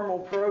that normal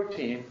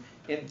protein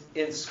in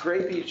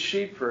scrapie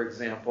sheep, for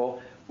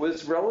example,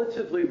 was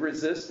relatively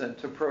resistant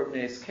to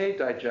proteinase K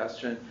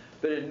digestion,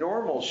 but in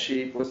normal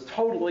sheep was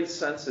totally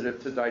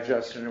sensitive to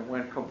digestion and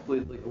went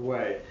completely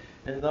away.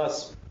 And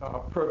thus,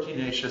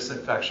 proteinaceous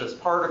infectious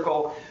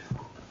particle,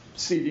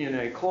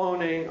 cDNA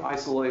cloning,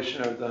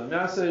 isolation of the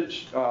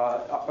message,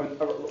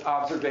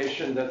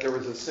 observation that there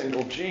was a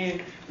single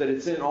gene, that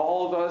it's in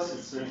all of us,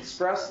 it's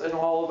expressed in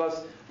all of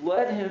us,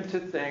 led him to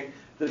think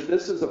that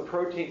this is a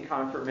protein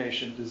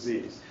conformation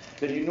disease.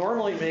 That you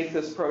normally make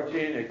this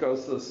protein, it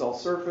goes to the cell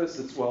surface,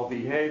 it's well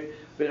behaved,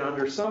 but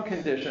under some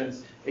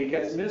conditions, it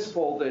gets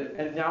misfolded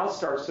and now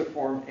starts to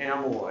form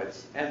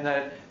amyloids. And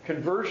that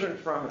conversion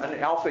from an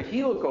alpha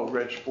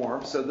helical-rich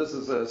form, so this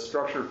is a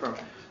structure from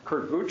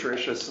Kurt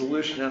Wüttrich, a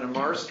solution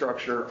NMR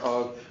structure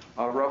of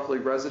roughly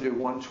residue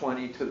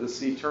 120 to the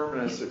C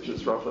terminus, which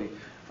is roughly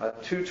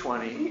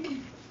 220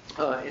 in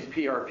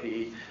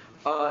PRP,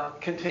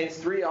 contains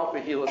 3 alpha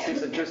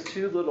helices and just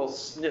 2 little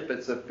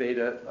snippets of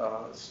beta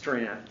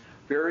strand.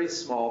 Very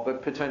small,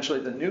 but potentially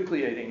the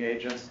nucleating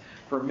agents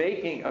for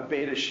making a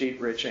beta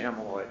sheet-rich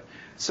amyloid.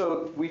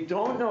 So we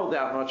don't know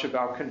that much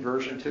about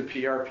conversion to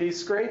PRP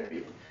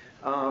scrapie.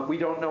 We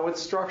don't know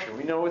its structure.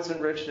 We know it's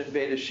enriched in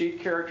beta sheet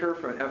character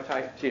from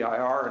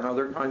FTIR and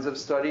other kinds of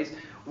studies.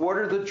 What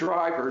are the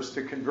drivers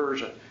to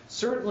conversion?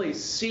 Certainly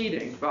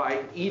seeding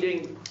by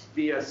eating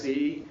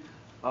BSE,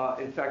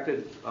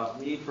 infected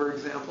meat, for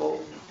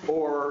example,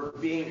 or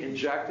being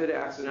injected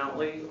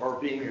accidentally, or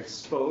being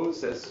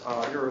exposed, as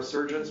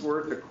neurosurgeons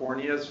were, to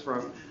corneas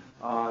from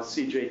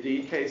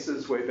CJD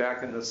cases way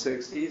back in the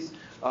 60s.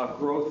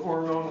 Growth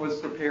hormone was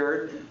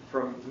prepared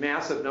from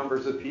massive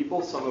numbers of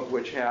people, some of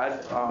which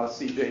had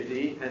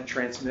CJD, and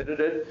transmitted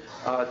it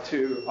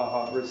to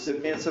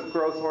recipients of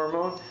growth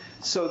hormone.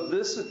 So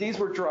these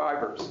were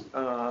drivers,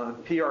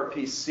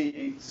 PRP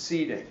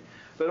seeding.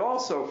 But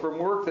also from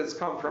work that's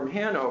come from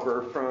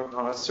Hanover, from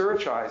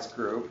Surchai's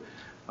group,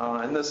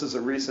 and this is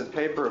a recent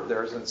paper of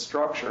theirs in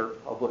Structure,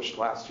 published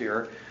last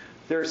year,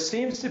 there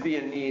seems to be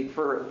a need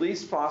for at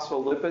least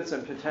phospholipids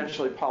and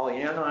potentially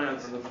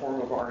polyanions in the form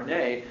of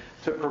RNA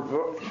to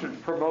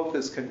promote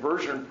this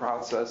conversion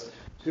process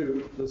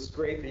to the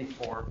scrapie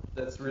form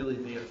that's really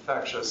the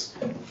infectious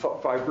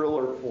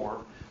fibrillar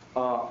form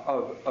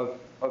of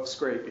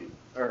scrapie.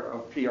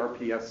 of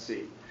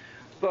PRPSC.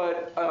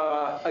 But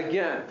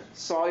again,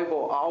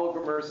 soluble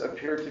oligomers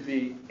appear to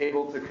be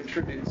able to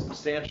contribute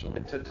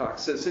substantially to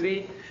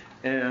toxicity.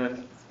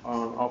 And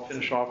I'll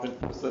finish off in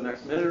just the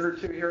next minute or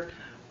two here.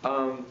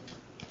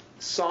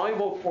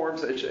 Soluble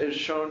forms, as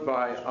shown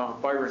by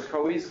Byron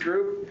Coey's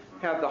group,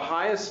 have the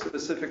highest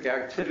specific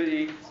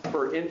activity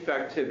for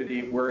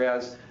infectivity,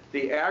 whereas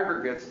the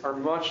aggregates are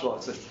much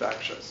less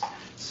infectious.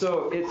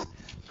 So it's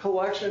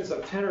collections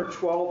of 10 or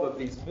 12 of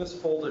these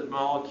misfolded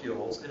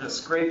molecules in a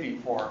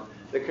scrapie form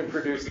that can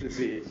produce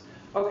disease.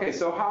 Okay,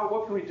 so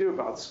what can we do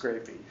about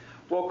scrapie?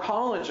 Well,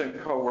 Collins and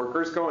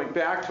co-workers, going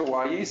back to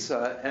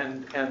Waisa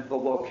and the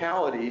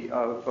locality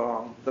of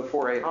the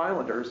 4A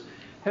Highlanders,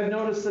 have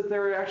noticed that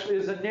there actually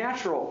is a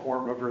natural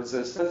form of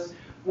resistance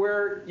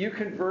where you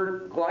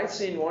convert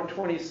glycine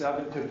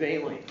 127 to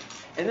valine.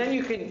 And then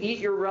you can eat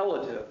your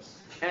relatives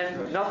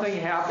and nothing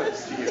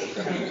happens to you.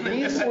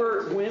 These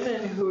were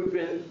women who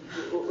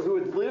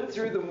had lived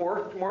through the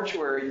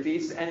mortuary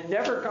feast and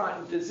never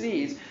gotten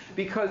disease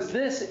because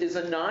this is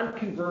a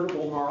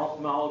non-convertible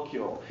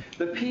molecule.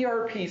 The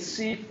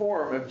PRP-C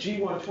form of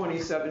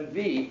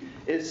G127V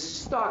is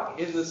stuck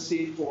in the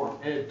C form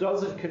and it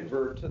doesn't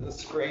convert to the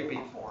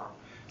scrapie form.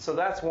 So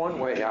that's one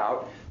way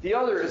out. The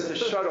other is to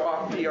shut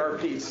off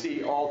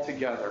PRP-C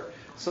altogether.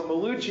 So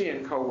Malucci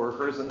and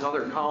co-workers,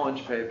 another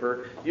Collins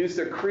paper, used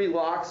a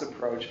Cree-Lox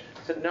approach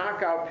to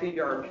knock out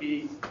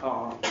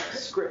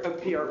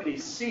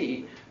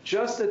PRP-C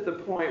just at the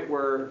point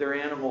where their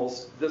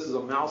animals, this is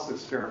a mouse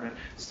experiment,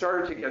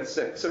 started to get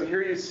sick. So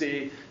here you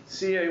see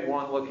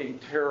CA1 looking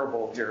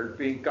terrible here,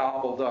 being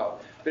gobbled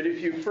up. But if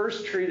you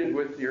first treated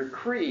with your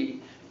Cree,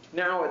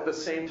 now at the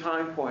same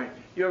time point,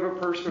 you have a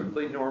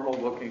perfectly normal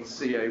looking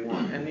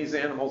CA1. And these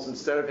animals,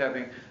 instead of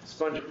having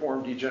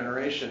spongiform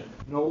degeneration,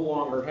 no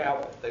longer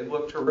have it. They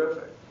look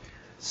terrific.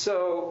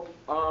 So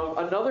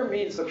another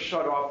means of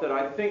shutoff that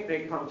I think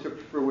may come to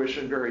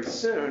fruition very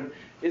soon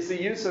is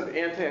the use of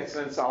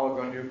antisense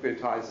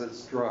oligonucleotides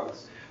as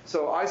drugs.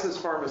 So ISIS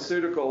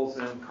Pharmaceuticals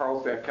in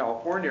Carlsbad,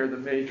 California are the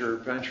major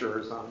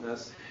venturers on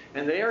this.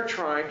 And they are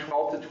trying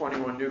 12 to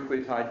 21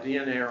 nucleotide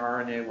DNA or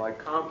RNA-like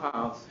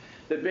compounds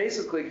that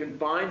basically can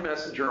bind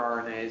messenger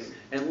RNAs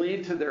and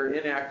lead to their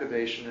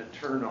inactivation and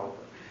turnover.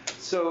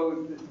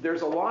 So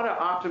there's a lot of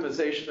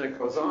optimization that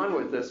goes on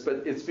with this,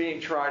 but it's being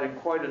tried in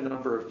quite a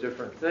number of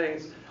different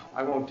things.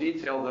 I won't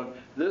detail them.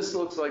 This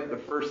looks like the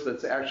first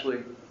that's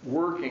actually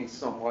working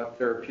somewhat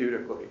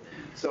therapeutically.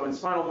 So in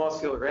spinal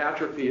muscular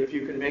atrophy, if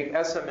you can make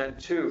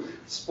SMN2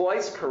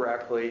 splice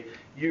correctly,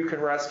 you can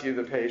rescue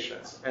the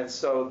patients. And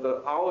so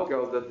the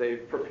oligo that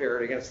they've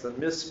prepared against the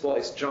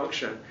misspliced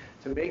junction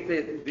to make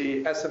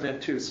the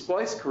SMN2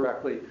 splice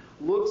correctly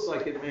looks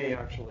like it may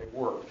actually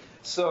work.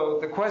 So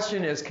the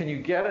question is, can you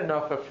get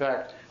enough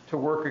effect to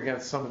work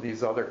against some of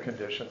these other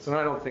conditions? And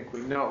I don't think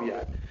we know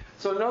yet.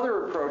 So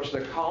another approach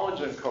that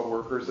Collins and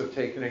co-workers have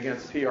taken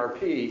against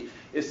PRP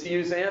is to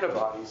use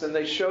antibodies. And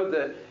they showed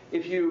that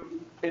if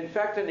you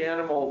infect an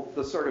animal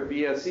the sort of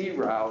BSE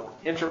route,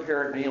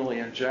 intraperitoneally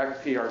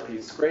inject PRP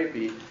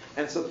scrapie,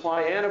 and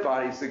supply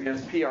antibodies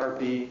against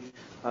PRP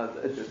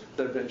that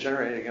have been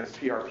generated against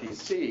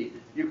PRP-C,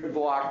 you can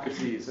block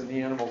disease, and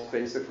the animals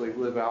basically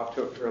live out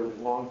to a fairly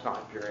long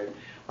time period.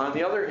 On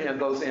the other hand,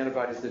 those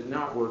antibodies did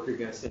not work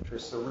against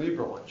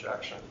intracerebral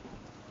injection.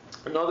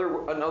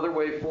 Another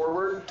way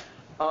forward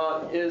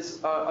is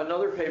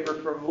another paper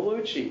from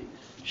Malucci.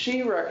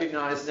 She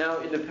recognized,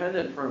 now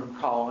independent from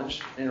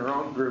Collins in her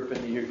own group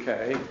in the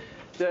UK,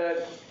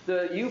 that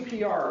the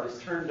UPR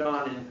is turned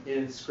on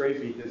in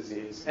scrapie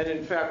disease. And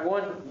in fact,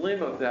 one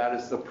limb of that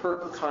is the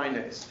PERK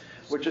kinase,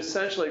 which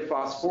essentially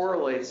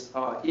phosphorylates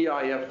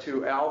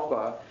EIF2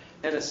 alpha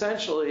and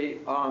essentially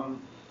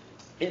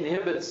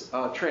inhibits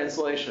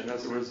translation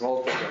as a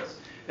result of this.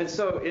 And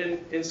so in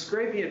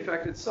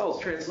scrapie-infected cells,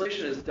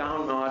 translation is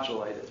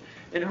down-modulated.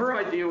 And her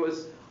idea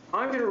was,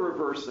 I'm going to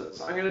reverse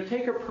this. I'm going to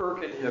take a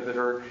PERK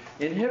inhibitor,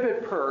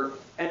 inhibit PERK,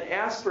 and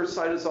ask for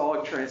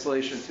cytosolic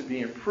translation to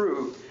be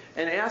improved,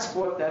 and ask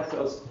what that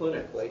does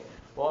clinically.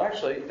 Well,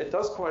 actually, it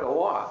does quite a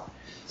lot.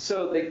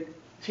 So they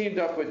teamed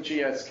up with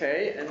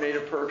GSK and made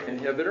a PERK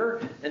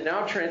inhibitor, and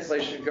now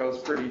translation goes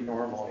pretty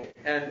normally.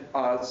 And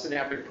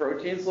synaptic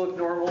proteins look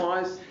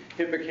normalized.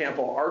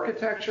 Hippocampal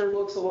architecture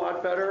looks a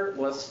lot better,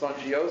 less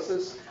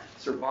spongiosis.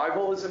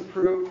 Survival is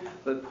improved.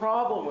 The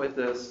problem with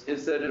this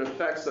is that it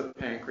affects the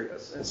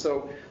pancreas. And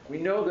so we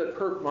know that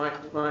PERK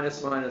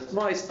minus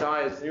mice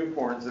die as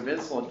newborns of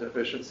insulin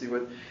deficiency.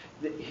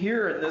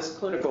 Here in this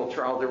clinical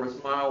trial, there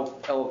was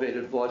mild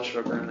elevated blood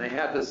sugar, and they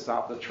had to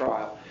stop the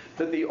trial.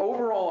 But the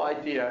overall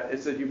idea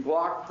is that you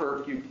block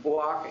PERK, you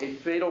block a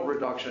fatal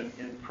reduction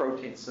in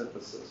protein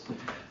synthesis.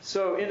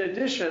 So in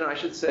addition, I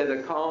should say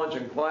that Collins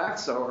and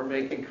Glaxo are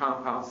making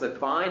compounds that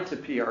bind to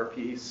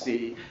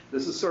PRP-C.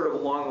 This is sort of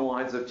along the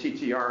lines of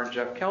TTR and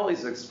Jeff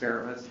Kelly's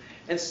experiments,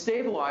 and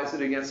stabilize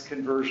it against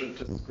conversion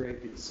to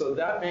scrapie. So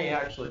that may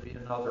actually be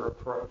another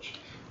approach.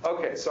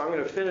 Okay, so I'm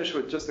going to finish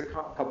with just a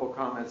couple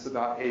comments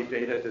about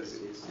A-beta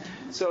disease.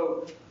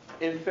 So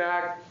In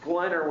fact,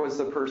 Glenner was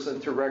the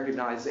person to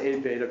recognize A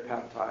beta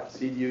peptides.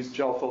 He used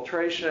gel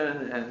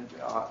filtration and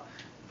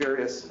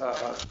various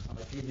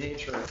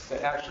denaturants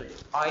to actually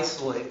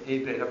isolate A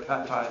beta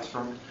peptides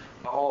from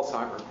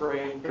Alzheimer's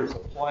brain. There's a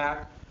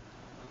plaque.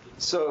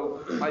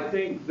 So I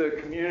think the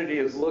community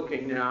is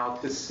looking now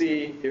to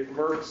see if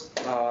Merck's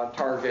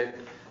target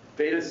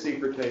beta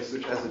secretase,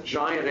 which has a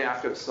giant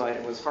active site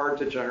and was hard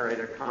to generate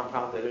a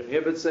compound that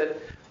inhibits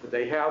it, but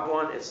they have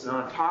one. It's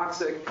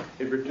non-toxic.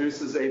 It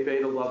reduces A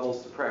beta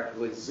levels to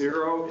practically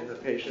zero in the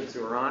patients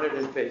who are on it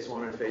in phase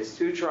 1 and phase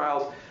 2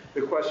 trials.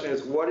 The question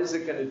is, what is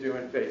it going to do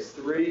in phase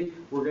 3?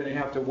 We're going to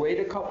have to wait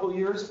a couple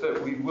years,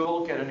 but we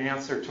will get an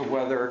answer to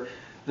whether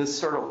this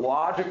sort of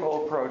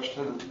logical approach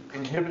to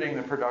inhibiting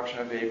the production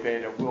of A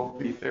beta will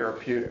be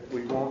therapeutic.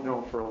 We won't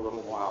know for a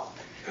little while.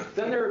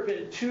 Then there have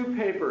been 2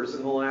 papers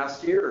in the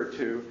last year or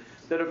 2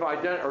 that have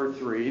or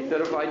 3 that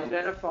have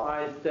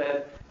identified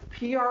that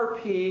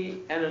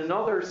PRP and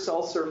another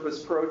cell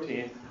surface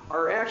protein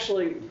are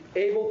actually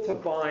able to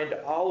bind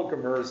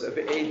oligomers of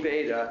A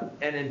beta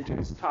and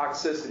induce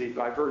toxicity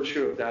by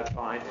virtue of that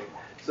binding.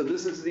 So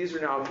these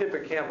are now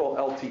hippocampal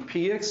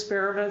LTP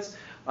experiments.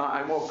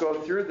 I won't go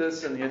through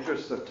this in the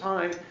interest of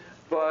time,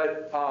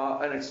 but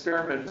an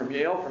experiment from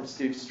Yale, from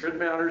Steve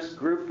Stridmatter's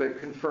group, but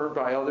confirmed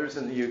by others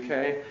in the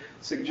UK,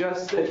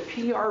 suggests that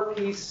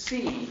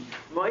PRPC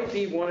might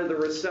be one of the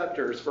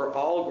receptors for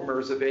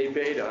oligomers of A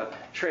beta,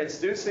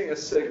 transducing a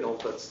signal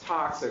that's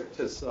toxic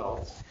to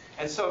cells.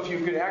 And so if you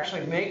could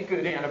actually make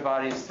good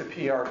antibodies to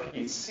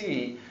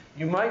PRPC,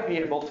 you might be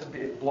able to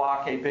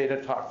block A beta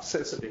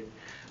toxicity.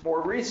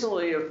 More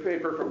recently, a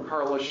paper from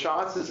Carla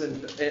Schatz has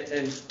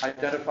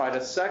identified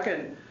a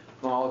second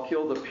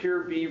molecule, the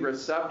PIR-B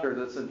receptor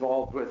that's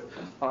involved with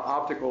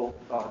optical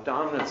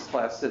dominance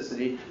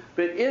plasticity,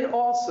 but it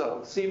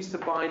also seems to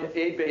bind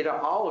A beta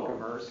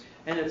oligomers,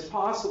 and it's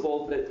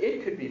possible that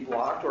it could be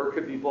blocked, or it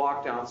could be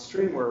blocked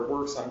downstream where it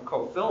works on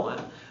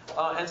cofilament,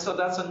 and so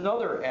that's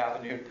another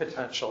avenue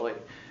potentially.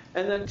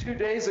 And then 2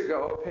 days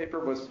ago, a paper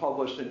was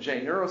published in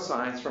J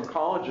Neuroscience from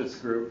Collinge's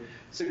group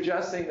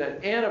suggesting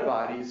that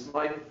antibodies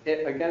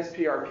against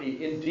PRP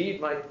indeed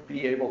might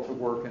be able to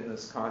work in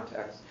this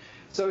context.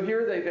 So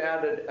here they've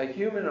added a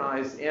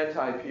humanized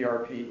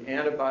anti-PRP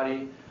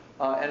antibody,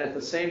 and at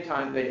the same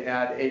time they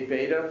add A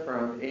beta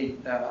from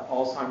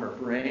Alzheimer's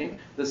brain.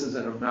 This is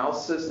in a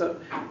mouse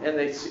system, and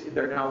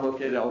they're now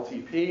looking at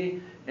LTP.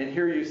 And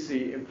here you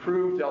see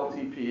improved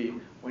LTP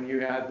when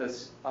you add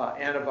this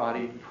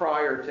antibody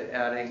prior to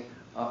adding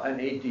an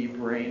AD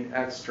brain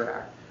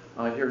extract.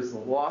 Here's the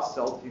lost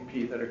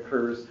LTP that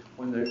occurs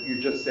when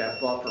you just add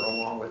buffer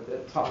along with the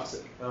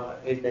toxic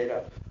A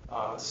beta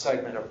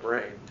segment of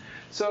brain.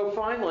 So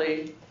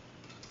finally,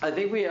 I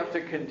think we have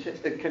to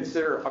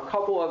consider a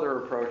couple other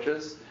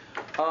approaches.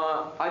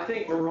 I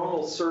think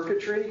neuronal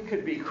circuitry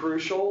could be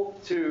crucial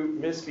to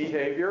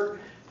misbehavior,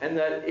 and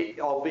that,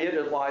 albeit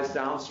it lies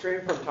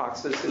downstream from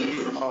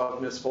toxicity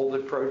of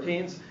misfolded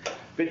proteins,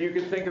 but you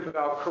can think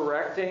about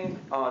correcting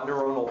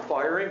neuronal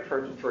firing.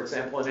 For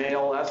example, in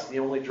ALS, the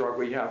only drug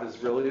we have is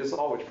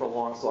riluzole, which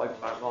prolongs life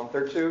by a month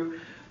or 2.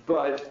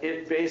 But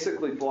it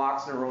basically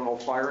blocks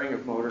neuronal firing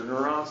of motor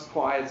neurons,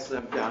 quiets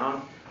them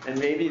down, and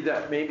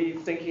maybe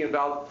thinking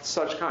about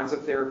such kinds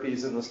of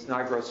therapies in the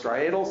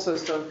nigrostriatal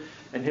system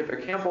and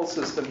hippocampal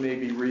system may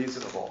be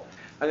reasonable.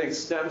 I think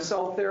stem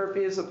cell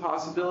therapy is a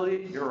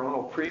possibility.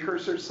 Neuronal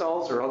precursor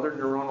cells or other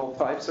neuronal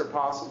types are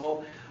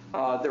possible.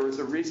 There was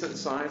a recent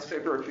science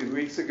paper a few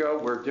weeks ago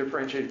where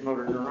differentiated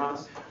motor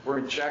neurons were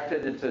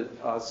injected into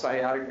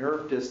sciatic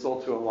nerve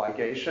distal to a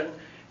ligation,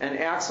 and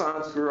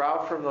axons grew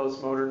out from those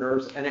motor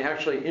nerves and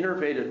actually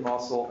innervated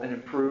muscle and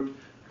improved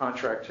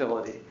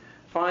contractility.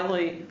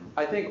 Finally,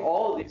 I think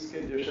all of these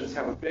conditions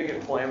have a big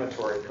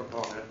inflammatory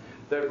component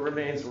that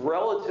remains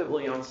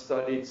relatively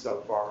unstudied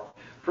so far.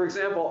 For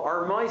example,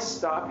 our mice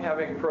stop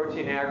having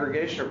protein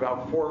aggregation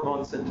about 4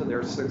 months into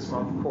their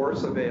 6-month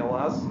course of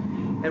ALS.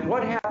 And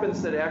what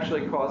happens that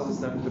actually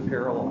causes them to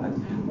paralyze?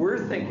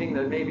 We're thinking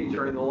that maybe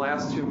during the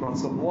last 2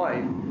 months of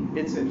life,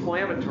 it's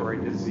inflammatory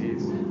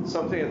disease,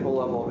 something at the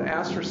level of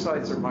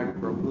astrocytes or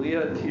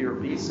microglia, T or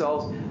B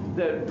cells,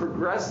 that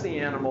progress the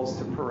animals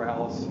to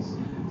paralysis.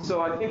 So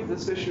I think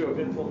this issue of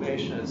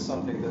inflammation is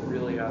something that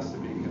really has to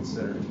be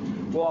considered.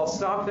 Well, I'll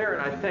stop there,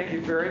 and I thank you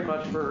very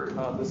much for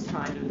this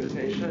kind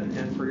invitation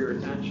and for your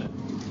attention.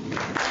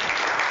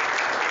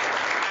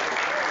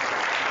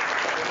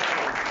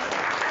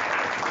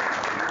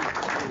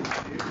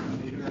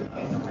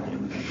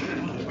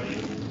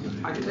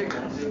 I can take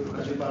that.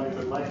 Anybody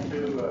would like to,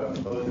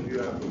 those of you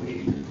who have to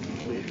leave,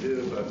 please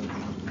do. But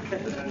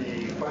if there's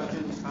any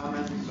questions,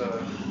 comments,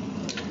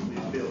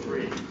 please feel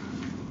free.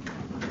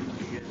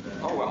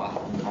 Oh,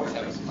 well, I always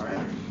have some. All right.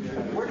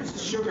 Where does the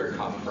sugar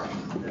come from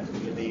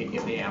in the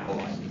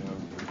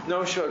amyloid?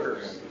 No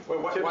sugar.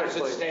 What is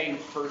it staying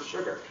for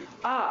sugar?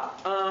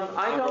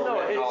 I don't know.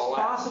 It's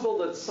possible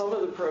that some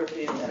of the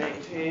proteins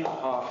maintain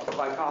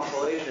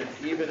glycosylation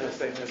even as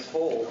they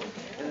misfold,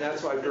 and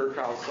that's why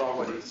Virchow saw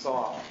what he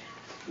saw.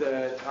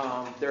 That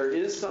there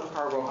is some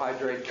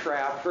carbohydrate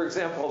trap. For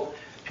example,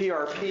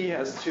 PRP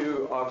has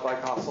two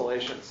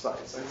glycosylation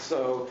sites, and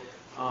so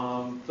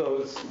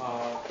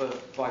the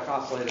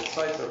glycosylated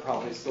sites are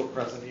probably still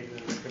present even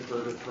in the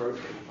converted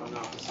protein, if I'm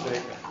not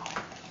mistaken.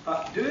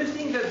 Do you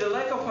think that the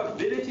lack of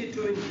ability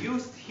to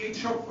induce heat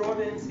shock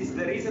proteins is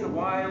the reason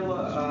why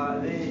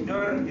the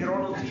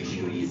neuronal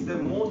tissue is the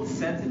most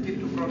sensitive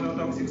to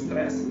proteotoxic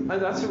stress? And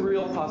that's a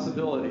real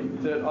possibility,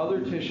 that other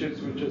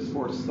tissues would just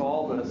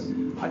forestall this.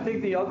 I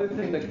think the other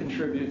thing that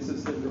contributes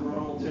is that the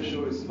neuronal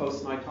tissue is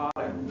post-mitotic.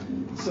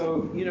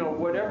 So,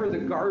 whatever the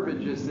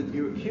garbage is that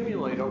you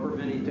accumulate over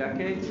many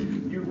decades,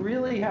 you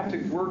really have to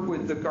work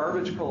with the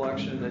garbage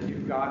collection that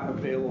you've got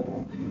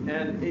available.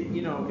 And,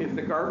 if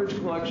the garbage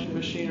collection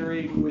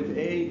machinery with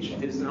age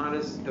is not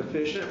as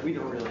efficient, we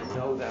don't really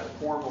know that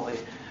formally,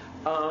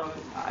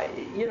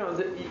 you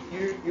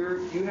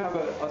have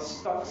a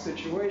stuck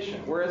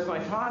situation. Whereas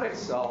mitotic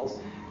cells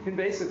can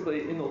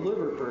basically, in the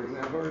liver, for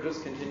example, are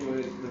just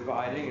continually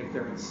dividing. If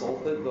they're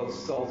insulted, those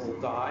cells will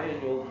die,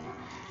 and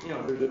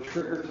there's a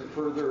trigger to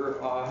further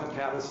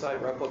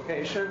hepatocyte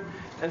replication.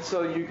 And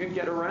so you can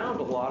get around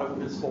a lot of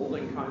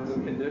misfolding kinds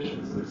of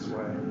conditions this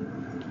way.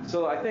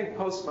 So I think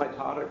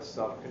post-mitotic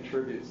stuff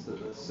contributes to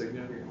this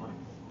significantly.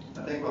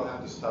 I think we'll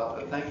have to stop,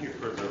 but thank you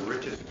for the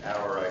richest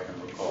hour I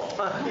can recall.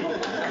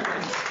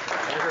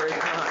 You're very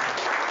kind.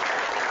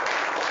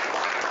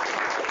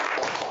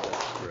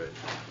 Great.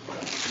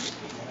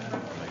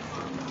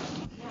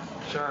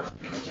 Sure.